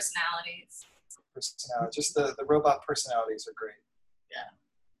personalities. Just the robot personalities are great.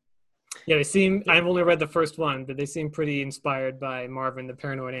 Yeah, they seem. I've only read the first one, but they seem pretty inspired by Marvin the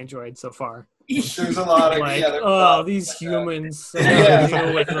Paranoid Android so far. There's a lot of like, these humans.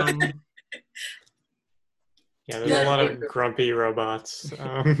 Deal with them. Yeah, there's a lot of grumpy robots.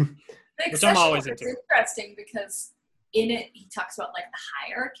 Which I'm always into. It's interesting because in it he talks about like the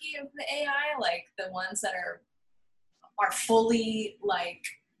hierarchy of the AI, like the ones that are fully like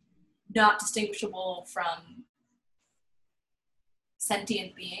not distinguishable from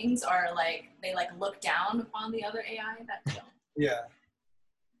sentient beings, are like they like look down upon the other AI that don't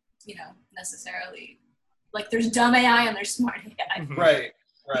necessarily, like, there's dumb AI and there's smart AI.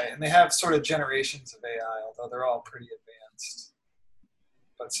 Right, and they have sort of generations of AI, although they're all pretty advanced.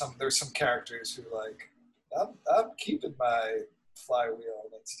 But there's some characters who like, I'm keeping my flywheel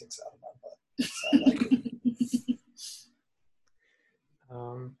that sticks out of my butt. So I like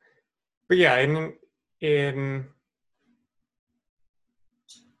it. But yeah, in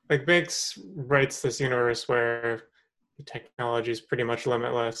like, Banks writes this universe where the technology is pretty much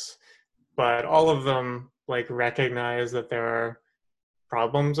limitless, but all of them like recognize that there are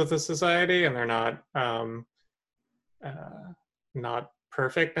problems with the society, and they're not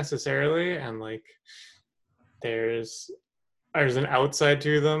perfect necessarily, and like there's an outside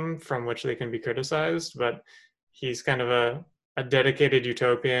to them from which they can be criticized. But he's kind of a dedicated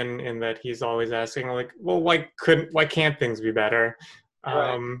utopian in that he's always asking, like, well, why can't things be better?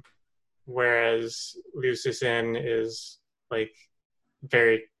 Whereas Lucius Inn is like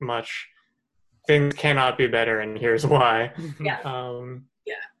very much, things cannot be better, and here's why.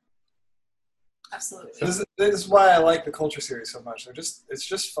 Absolutely. This is why I like the culture series so much. It's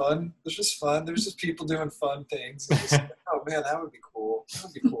just fun. It's just fun. There's just people doing fun things. Oh man, that would be cool. That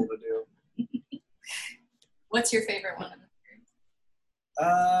would be cool to do. What's your favorite one?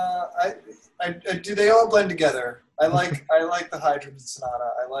 I do. They all blend together. I like the Hydrogen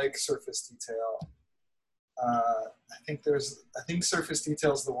Sonata. I like Surface Detail. I think Surface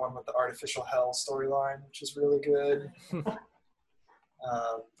Detail is the one with the artificial hell storyline, which is really good.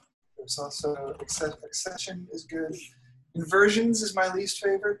 There's also Accession is good. Inversions is my least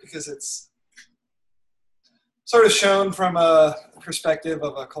favorite because it's sort of shown from a perspective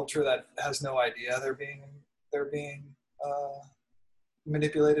of a culture that has no idea they're being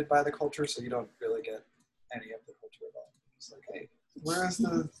manipulated by the culture, so you don't really get any of the culture at all. It's like, hey, where's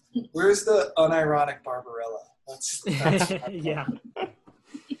the unironic Barbarella? That's Yeah.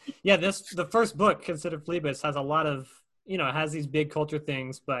 Yeah, the first book, Considered Phlebas, has a lot of, it has these big culture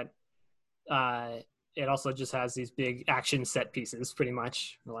things, but it also just has these big action set pieces, pretty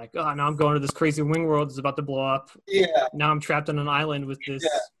much. Like, oh, now I'm going to this crazy wing world that's about to blow up. Yeah. Now I'm trapped on an island with this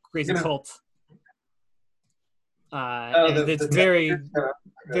crazy cult. And it's very,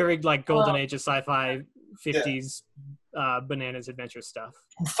 very like golden age of sci-fi, 50s bananas adventure stuff.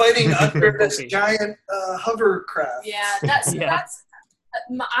 I'm fighting under this giant hovercraft. Yeah, that's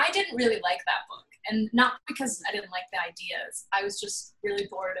I didn't really like that book, and not because I didn't like the ideas. I was just really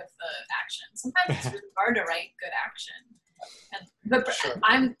bored of the action. Sometimes it's really hard to write good action, but Sure.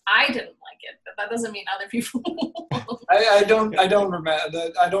 I didn't like it, but that doesn't mean other people. I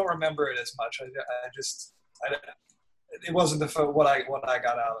don't remember it as much. It wasn't what I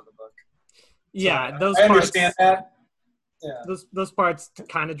got out of the book. Yeah, So those I parts. understand that. Yeah. Those parts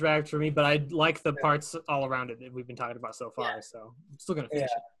kind of dragged for me, but I like the parts all around it that we've been talking about so far. So I'm still gonna finish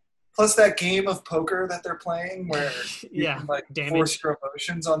it. Plus that game of poker that they're playing where you can like Damage. force your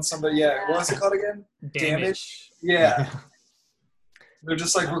emotions on somebody. Yeah, what was it called again? Damage. Yeah. They're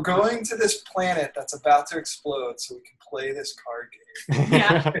just like, we're going to this planet that's about to explode so we can play this card game.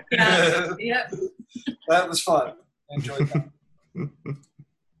 Yeah. That was fun. I enjoyed that.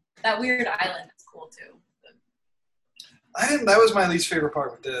 That weird island is cool too. That was my least favorite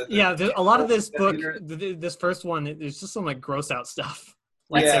part with the a lot of this book, this first one, there's just some like gross out stuff.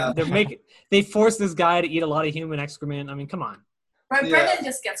 Like they force this guy to eat a lot of human excrement. I mean, come on. Brendan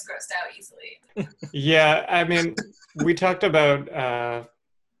just gets grossed out easily. Yeah, I mean, we talked about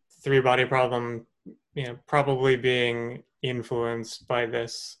Three Body Problem, probably being influenced by the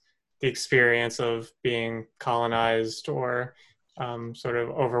experience of being colonized or sort of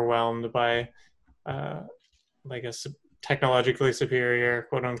overwhelmed by like a technologically superior,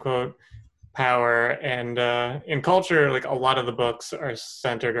 quote unquote, power. And in culture, like a lot of the books are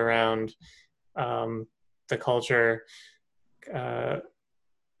centered around the culture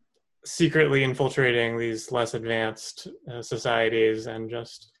secretly infiltrating these less advanced societies and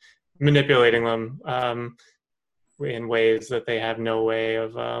just manipulating them in ways that they have no way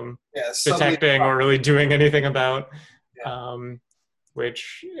of detecting or really doing anything about.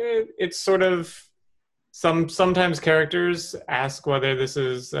 Which it's sort of sometimes characters ask whether this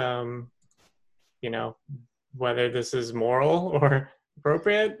is whether this is moral or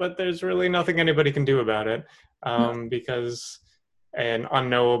appropriate, but there's really nothing anybody can do about it because an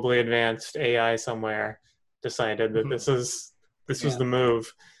unknowably advanced AI somewhere decided that this was the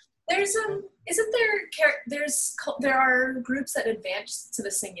move. There's there are groups that advance to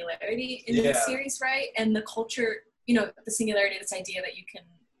the singularity in the series, right? And the culture, the singularity, this idea that you can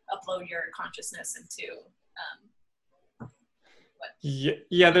upload your consciousness into.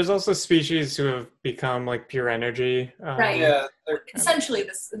 There's also species who have become like pure energy. Right. Yeah. Essentially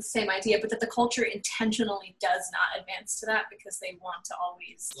the same idea, but that the culture intentionally does not advance to that because they want to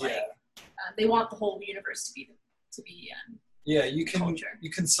always they want the whole universe to be you can culture.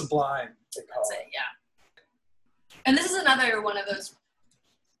 You can sublime. That's it. Yeah. And this is another one of those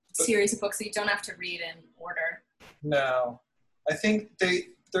series of books that you don't have to read in order. No, I think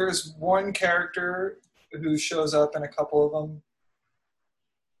there's one character who shows up in a couple of them.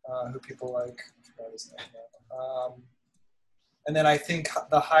 Who people like. I forgot his name. And then I think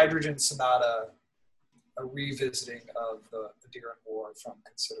the Hydrogen Sonata, a revisiting of the Deer and War from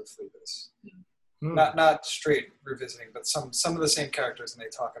Consider Phlebas. Not straight revisiting, but some of the same characters, and they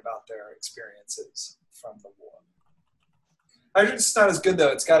talk about their experiences from the war. Hydrogen Sonata is good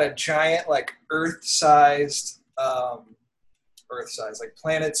though. It's got a giant, like Earth-sized, like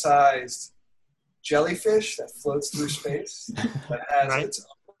planet-sized jellyfish that floats through space that has its own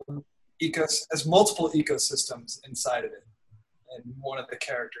has multiple ecosystems inside of it. And one of the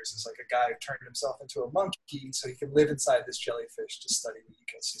characters is like a guy who turned himself into a monkey so he can live inside this jellyfish to study the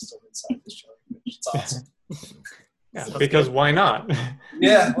ecosystem inside this jellyfish. It's awesome. Because why not?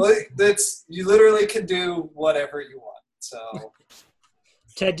 Yeah, well, you literally can do whatever you want. So,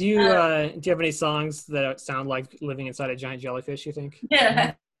 Ted, do you have any songs that sound like living inside a giant jellyfish? You think?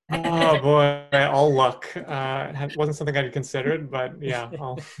 Yeah. Oh boy, all luck. Wasn't something I'd considered, but yeah,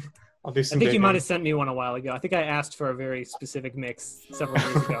 I'll do some. I think you might have sent me one a while ago. I think I asked for a very specific mix several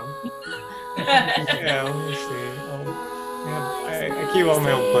years ago. Yeah, let me see. I keep all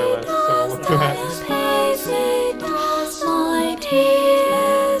my old playlists, so we'll look for that. My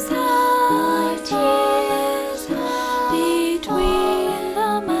tears have between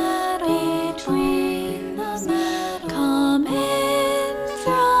the meadow, come in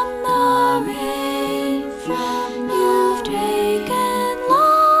from the rain. You've taken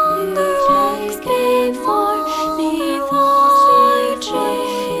longer walks before, neath the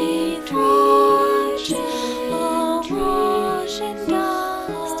shade, oh,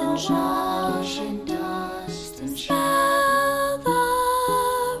 rushing dust and smell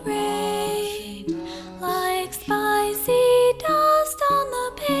the rain like spicy dust on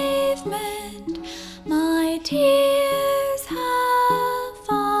the pavement. My tears have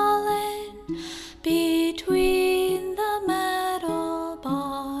fallen between the metal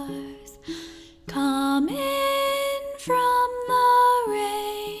bars. Come in from the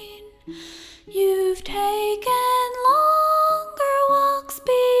rain. You've taken longer walks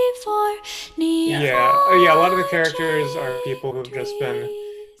before. Yeah, a lot of the characters are people who've just been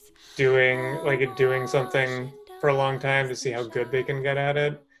doing something for a long time to see how good they can get at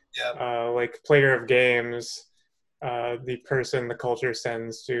it. Yeah. Like player of games, the person the culture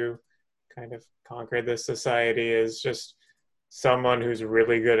sends to kind of conquer this society is just someone who's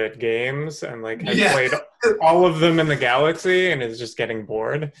really good at games and like has Yeah. played all of them in the galaxy and is just getting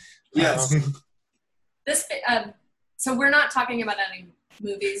bored. Yes. This so we're not talking about any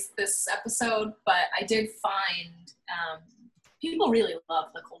movies this episode, but I did find people really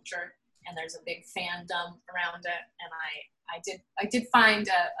love the culture, and there's a big fandom around it. And I did find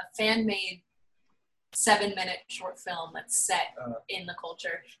a fan-made 7-minute short film that's set in the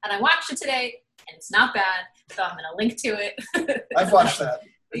culture, and I watched it today, and it's not bad. So I'm gonna link to it. I've watched that.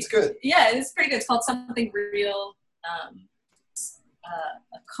 It's good. Yeah, it's pretty good. It's called Something Real.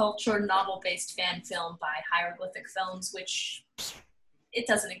 A culture novel-based fan film by Hieroglyphic Films, which it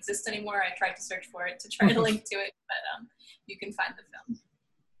doesn't exist anymore. I tried to search for it to try to link to it, but you can find the film.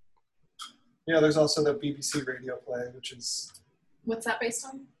 Yeah, there's also the BBC radio play, which is What's that based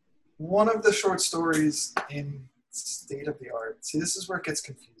on? one of the short stories in State of the Art. See, this is where it g's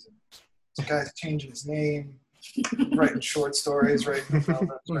confusing. This guy's changing his name, writing short stories, writing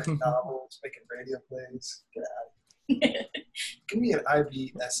novellas, writing novels, making radio plays. Get out. Give me an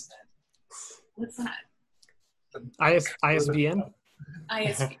IBSN. What's that? ISBN?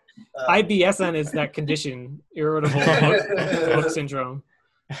 ISB. IBSN is that condition, irritable book syndrome.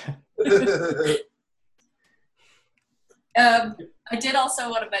 I did also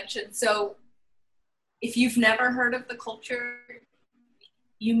want to mention, so if you've never heard of the culture,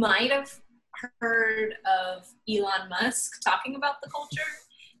 you might have heard of Elon Musk talking about the culture,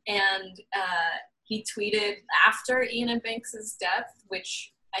 and he tweeted after Ian M. Banks' death,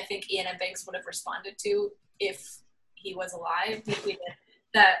 which I think Ian M. Banks would have responded to if he was alive. He tweeted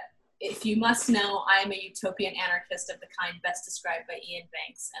that, if you must know, I am a utopian anarchist of the kind best described by Ian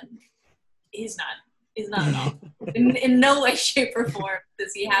Banks. And he's not at all. In no way, shape, or form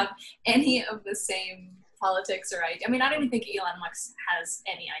does he have any of the same politics or ideas. I mean, I don't even think Elon Musk has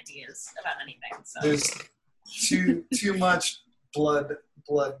any ideas about anything. So. There's too much blood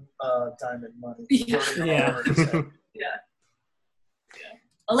diamond money. Yeah. Yeah.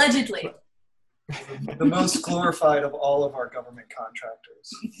 Allegedly. The most glorified of all of our government contractors.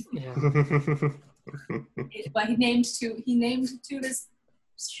 Yeah. But he named two of his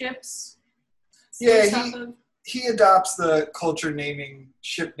ships. Yeah, he adopts the culture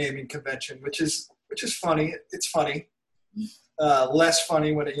ship naming convention, which is funny. It's funny. Less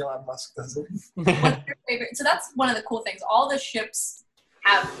funny when Elon Musk does it. What's your favorite? So that's one of the cool things. All the ships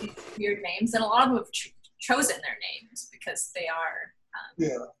have these weird names, and a lot of them have chosen their names because they are.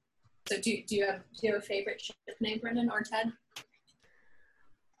 Yeah. So do you have a favorite ship name, Brendan or Ted?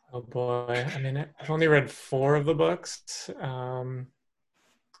 Oh boy, I mean, I've only read 4 of the books,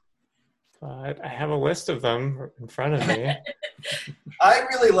 but I have a list of them in front of me. I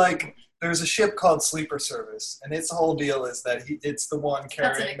really like. There's a ship called Sleeper Service, and its whole deal is that it's the one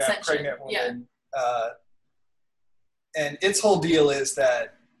carrying that pregnant woman. Yeah. And its whole deal is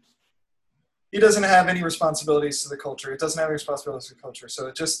that he doesn't have any responsibilities to the culture. It doesn't have any responsibilities to the culture, so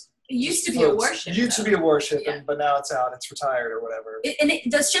it just. It used to be a warship. It used to be a warship, but now it's out. It's retired or whatever.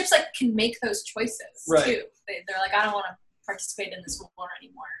 The ships can make those choices too. They're like, I don't want to participate in this war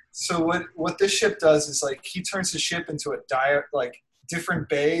anymore. So what this ship does is he turns his ship into different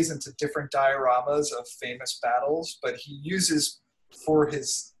bays into different dioramas of famous battles, but he uses for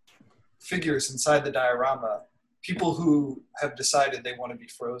his figures inside the diorama people who have decided they want to be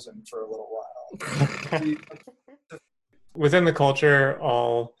frozen for a little while. Within the culture,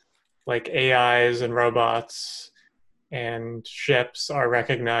 all AIs and robots and ships are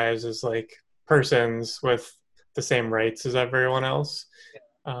recognized as like persons with the same rights as everyone else,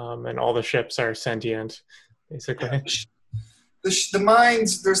 and all the ships are sentient, basically. The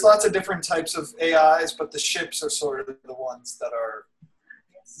mines, there's lots of different types of AIs, but the ships are sort of the ones that are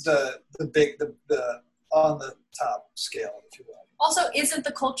the big, the on the top scale, if you will. Also, isn't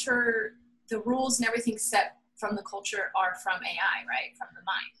the culture, the rules and everything set from the culture are from AI, right? From the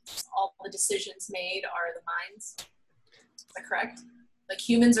minds. All the decisions made are the minds. Is that correct? Like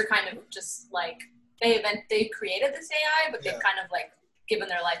humans are kind of just like, they created this AI, but they've kind of like given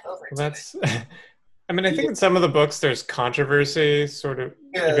their life over to it. I mean, I think in some of the books there's controversy sort of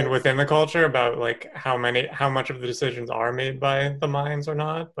even within the culture about like how much of the decisions are made by the minds or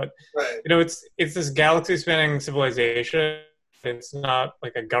not. But you know, it's this galaxy spanning civilization. It's not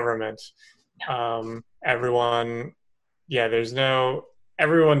like a government. Everyone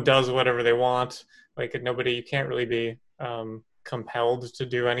does whatever they want. Like you can't really be compelled to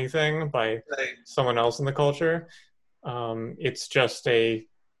do anything by someone else in the culture. It's just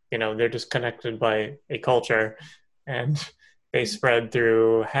they're just connected by a culture, and they spread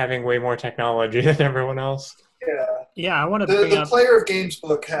through having way more technology than everyone else. I want to the Player of Games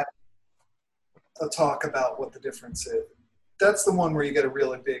book had a talk about what the difference is. That's the one where you get a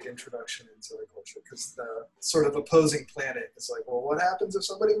really big introduction into the culture, because the sort of opposing planet is like, well, what happens if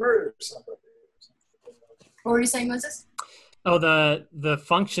somebody murders somebody? What were you saying, Moses? Oh, the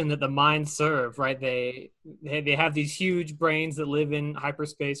function that the minds serve, right? They have these huge brains that live in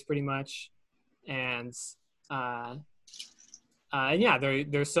hyperspace, pretty much, and they're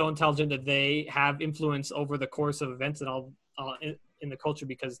so intelligent that they have influence over the course of events and all in the culture,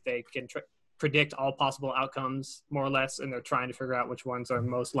 because they can predict all possible outcomes more or less, and they're trying to figure out which ones are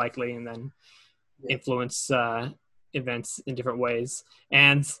most likely, and then influence events in different ways.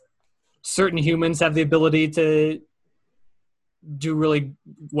 And certain humans have the ability to do really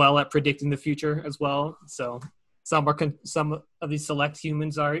well at predicting the future as well. So some of these select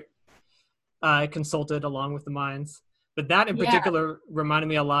humans are consulted along with the minds. But that in particular reminded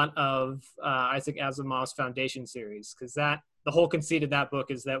me a lot of Isaac Asimov's Foundation series, because the whole conceit of that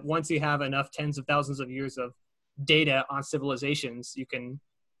book is that once you have enough tens of thousands of years of data on civilizations, you can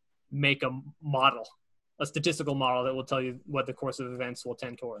make a statistical model that will tell you what the course of events will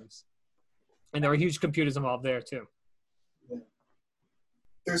tend towards. And there are huge computers involved there too.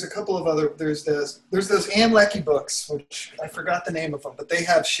 There's a couple of other, there's those Ann Leckie books, which I forgot the name of them, but they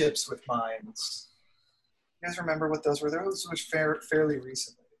have ships with minds. You guys remember what those were? Those were fairly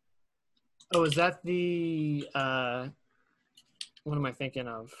recently. Oh, is that the, what am I thinking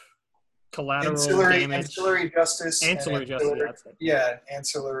of? Collateral Damage? Ancillary Justice. Ancillary Justice, that's it. Yeah,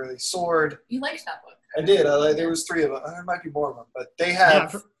 Ancillary Sword. You liked that book. I did. There was 3 of them. There might be more of them, but they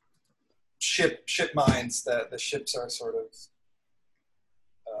have ship minds that the ships are sort of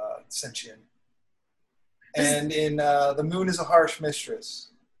sentient. And in The Moon is a Harsh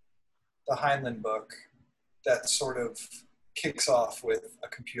Mistress, the Heinlein book, that sort of kicks off with a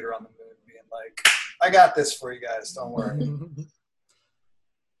computer on the moon being like, I got this for you guys, don't worry.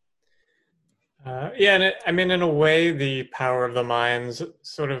 In a way, the power of the minds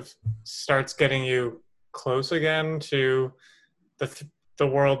sort of starts getting you close again to the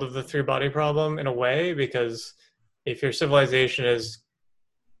world of the 3-body problem in a way, because if your civilization is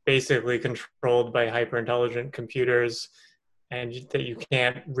basically controlled by hyper-intelligent computers and that you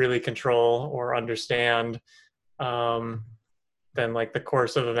can't really control or understand, then like the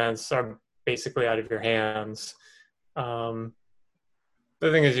course of events are basically out of your hands. The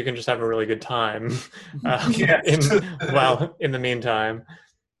thing is, you can just have a really good time in the meantime.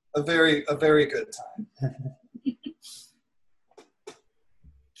 A very good time.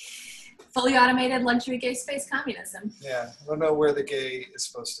 Fully automated luxury gay space communism. Yeah, I don't know where the gay is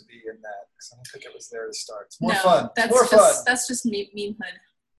supposed to be in that, because I don't think it was there to start. It's more fun. That's just meme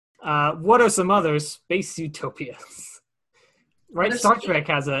hood. What are some other space utopias? Right, Star Trek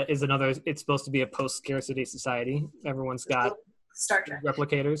is another. It's supposed to be a post-scarcity society. Everyone's got Star Trek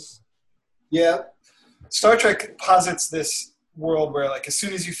replicators. Yeah, Star Trek posits this world where, like, as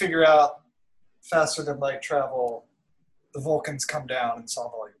soon as you figure out faster than light travel, the Vulcans come down and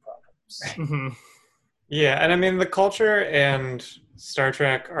solve all your problems. Mm-hmm. Yeah, and I mean, the culture and Star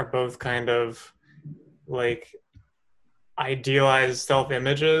Trek are both kind of like idealized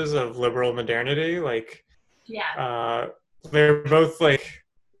self-images of liberal modernity. Like, they're both like,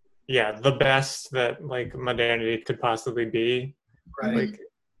 the best that like modernity could possibly be, like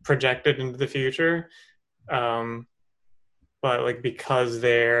projected into the future. But like because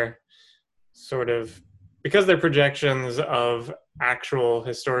they're projections of actual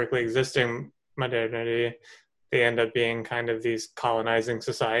historically existing modernity, they end up being kind of these colonizing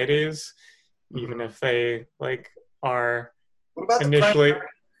societies, even if they like are What about initially.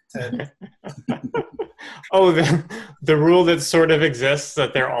 the Oh, the rule that sort of exists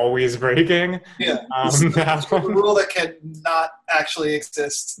that they're always breaking. Yeah, That the one. rule that can not actually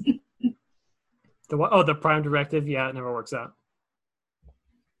exist. The Prime Directive. Yeah, it never works out.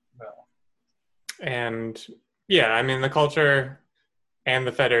 No. And yeah, I mean the culture and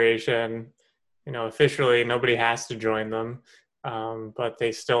the Federation, officially nobody has to join them, but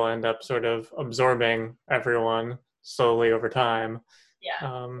they still end up sort of absorbing everyone slowly over time.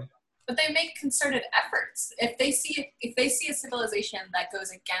 Yeah. But they make concerted efforts. If they see a civilization that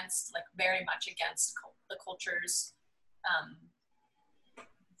goes against, like very much against the culture's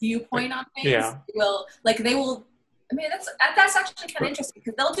viewpoint on things, Yeah. they will. I mean, that's actually kind of interesting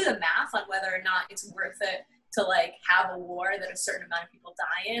because they'll do the math on whether or not it's worth it to like have a war that a certain amount of people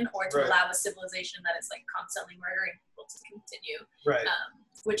die in, or to Right. allow a civilization that is like constantly murdering people to continue. Right.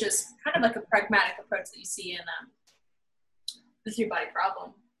 Which is kind of like a pragmatic approach that you see in the three-body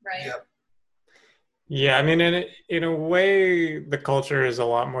problem, right? Yep. Yeah, I mean, in a way, the culture is a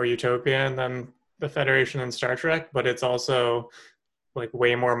lot more utopian than the Federation and Star Trek, but it's also like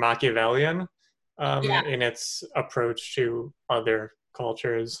way more Machiavellian in its approach to other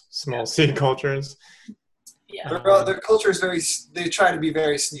cultures, small C cultures. Yeah. Their culture is they try to be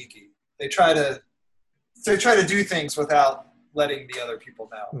very sneaky. They try to do things without letting the other people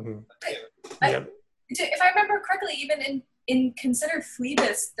know. Mm-hmm. If I remember correctly, even in Consider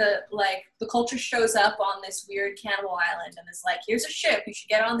Phoebus, the culture shows up on this weird cannibal island and is like, here's a ship, you should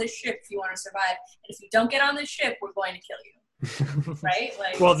get on this ship if you want to survive. And if you don't get on this ship, we're going to kill you. Right?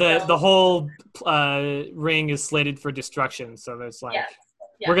 Like, well, the whole ring is slated for destruction, so there's like,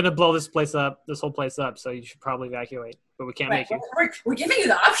 we're gonna blow this whole place up, so you should probably evacuate, but we can't make you. We're giving you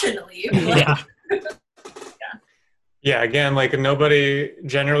the option to leave. Yeah. Yeah, again, like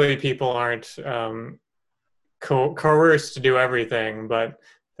generally people aren't coerced to do everything, but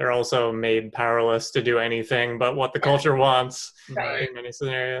they're also made powerless to do anything but what the culture wants in many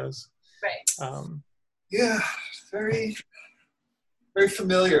scenarios. Right. Yeah, very, very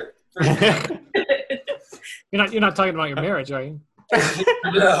familiar. You're not talking about your marriage, are you?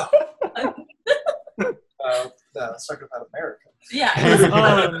 No. No, let's talk about America. Yeah.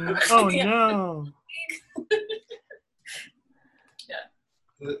 Oh no.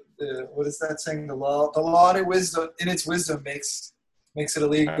 What is that saying? The law in its wisdom makes it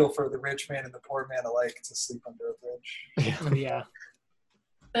illegal for the rich man and the poor man alike to sleep under a bridge. Yeah.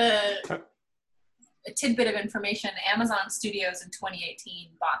 A tidbit of information: Amazon Studios in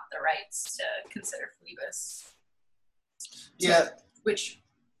 2018 bought the rights to Consider Phoebus. Yeah. Which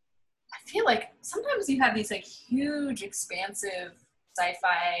I feel like sometimes you have these like huge, expansive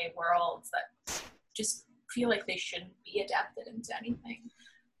sci-fi worlds that just feel like they shouldn't be adapted into anything.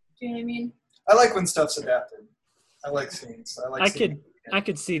 Do you know what I mean? I like when stuff's adapted. I like scenes. I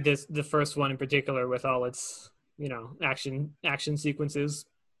could see the first one in particular with all its action sequences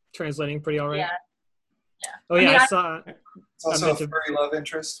translating pretty all right. Yeah. Oh yeah, I saw. It's also a furry love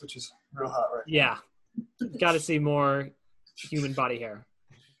interest, which is real hot right now. Yeah, got to see more human body hair.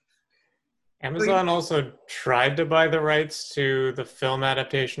 Amazon also tried to buy the rights to the film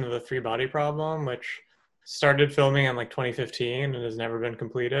adaptation of the Three Body Problem, which started filming in like 2015 and has never been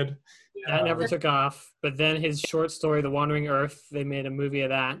completed. That never took off. But then his short story, The Wandering Earth, they made a movie of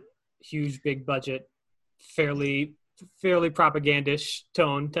that. Huge, big budget, fairly propagandish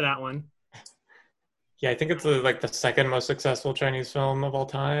tone to that one. Yeah, I think it's like the second most successful Chinese film of all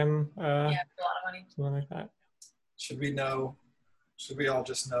time. Yeah, for a lot of money. Something like that. Should we all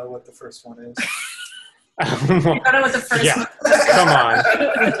just know what the first one is? I don't know what the first one is. Come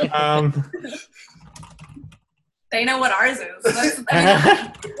on. They know what ours is.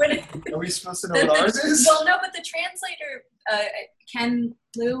 Are we supposed to know what ours is? Well, no, but the translator, Ken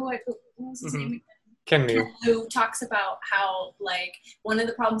Liu, what was his name? Ken Liu talks about how, like, one of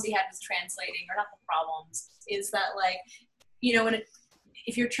the problems he had with translating, or not the problems, is that, like,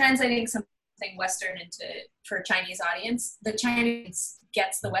 if you're translating something Western for a Chinese audience, the Chinese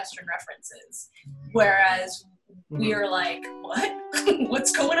gets the Western references, whereas we are like, what?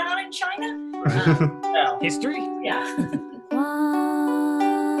 What's going on in China? History? Yeah. Once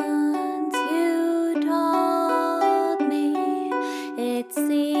you told me it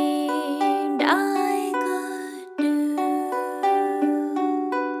seemed I could do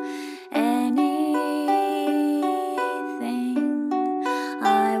anything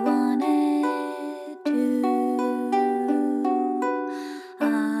I wanted to.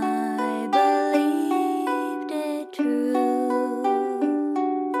 I believed it true.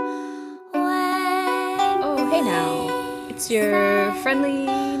 Oh, hey your friendly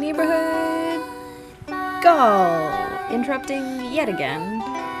neighborhood Gull, interrupting yet again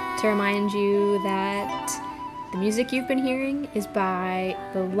to remind you that the music you've been hearing is by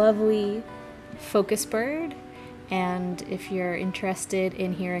the lovely Focus Bird, and if you're interested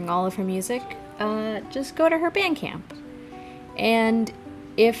in hearing all of her music, just go to her Bandcamp. And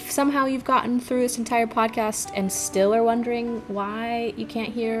if somehow you've gotten through this entire podcast and still are wondering why you can't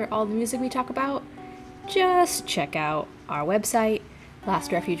hear all the music we talk about, just check out our website,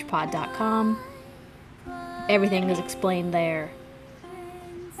 lastrefugepod.com. Everything is explained there.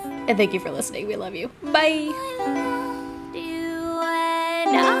 And thank you for listening. We love you. Bye. You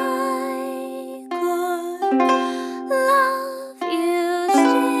and I could love you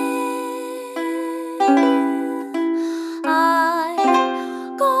still.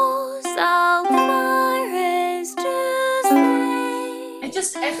 I go so far as to say.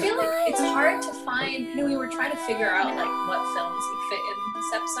 I feel like it's hard to find, we were trying to figure out like what films would fit in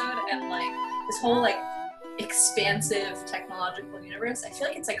this episode, and like this whole like expansive technological universe. I feel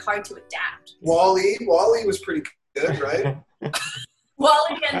like it's like hard to adapt. Wall-E was pretty good, right?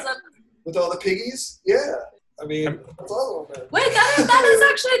 Wall-E ends up With all the piggies? Yeah. I mean, that's all of it. Wait, that is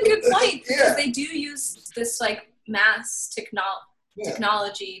actually a good point, because Yeah. they do use this like mass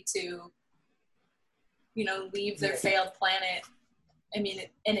technology to, leave their failed planet. I mean,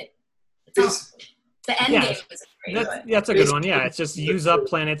 Bas- the end Yeah, game isn't great, but, That's a good one. Yeah, it's just use up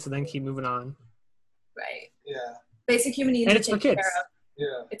planets and then keep moving on. right. Yeah. Basic human needs And are it's for taken kids. care of.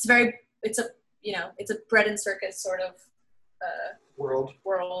 Yeah. It's a bread and circus sort of World.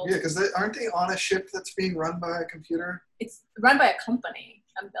 world. Yeah, because aren't they on a ship that's being run by a computer? It's run by a company,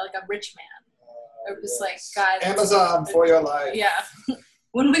 like a rich man. It was like, God. Amazon for your life. Yeah.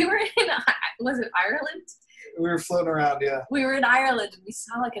 When we were in, was it Ireland? We were floating around, yeah. We were in Ireland and we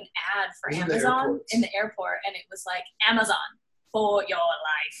saw like an ad for It was in the Amazon airports. in the airport, and it was like, Amazon for your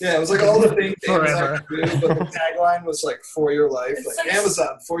life. Yeah, it was like all the things Forever. Amazon could do, but the tagline was like for your life. It's Like like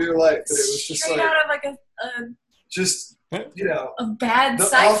Amazon for your life. But it was just straight like out of like just a bad the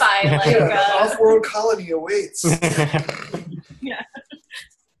sci-fi. off- like yeah, the off-world colony awaits. yeah.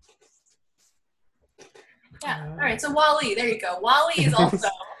 All right, so Wall-E, there you go. Wall-E is also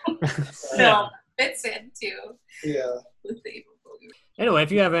film fits into Yeah. the theme. Anyway,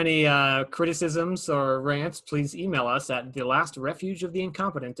 if you have any criticisms or rants, please email us at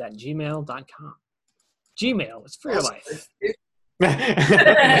thelastrefugeoftheincompetent@gmail.com. Gmail is for your life.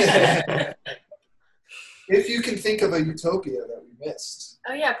 If you can think of a utopia that we missed.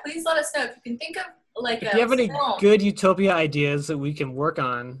 Oh yeah, please let us know if you can think of like If a you have any film. good utopia ideas that we can work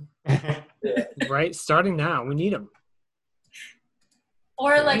on, right? Starting now, we need them.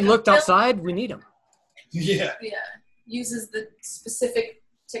 or like We a looked film- outside, we need them. Yeah. Yeah, uses the specific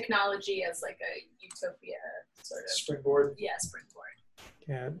technology as like a utopia sort of Springboard. springboard.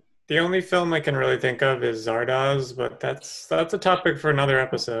 Yeah. The only film I can really think of is Zardoz, but that's a topic for another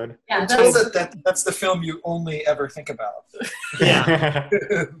episode. Yeah, I'm told that's, that's the film you only ever think about. Yeah.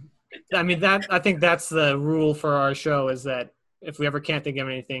 I mean, I think that's the rule for our show, is that if we ever can't think of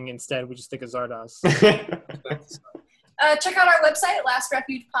anything, instead we just think of Zardoz. check out our website,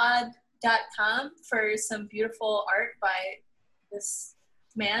 lastrefugepod.com, for some beautiful art by this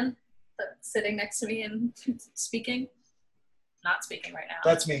man that's sitting next to me and speaking. Not speaking right now.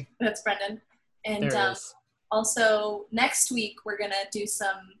 That's me. That's Brendan. And There it is. also next week we're gonna do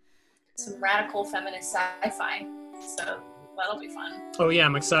some radical feminist sci-fi. So that'll be fun. Oh yeah,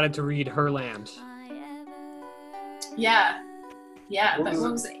 I'm excited to read Herland. Yeah. Yeah. What But was what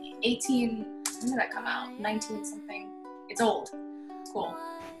it? was it? 18 when did that come out? 19 something. It's old. It's cool.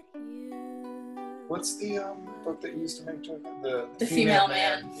 What's the book that you used to make joke? The Female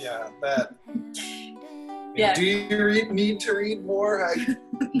Man. Yeah, that. Yeah. Do you need to read more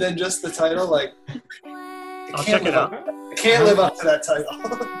than just the title? Like, I'll check it out. I can't live up to that title.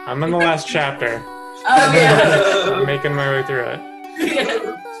 I'm in the last chapter. Oh yeah. I'm making my way through it.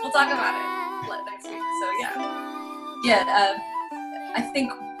 We'll talk about it next week. So yeah. I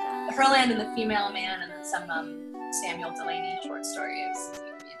think Herland and the Female Man and some Samuel Delaney short stories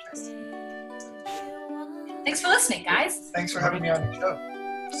would be interesting. Thanks for listening, guys. Thanks for having me on your show.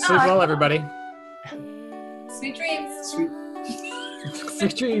 Sleep well, everybody. Sweet dreams. Sweet.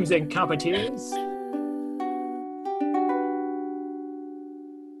 Sweet dreams and competitors.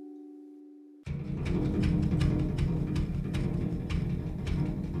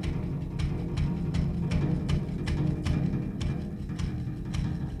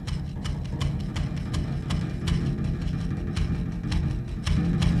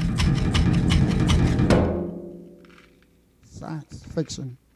 Science fiction.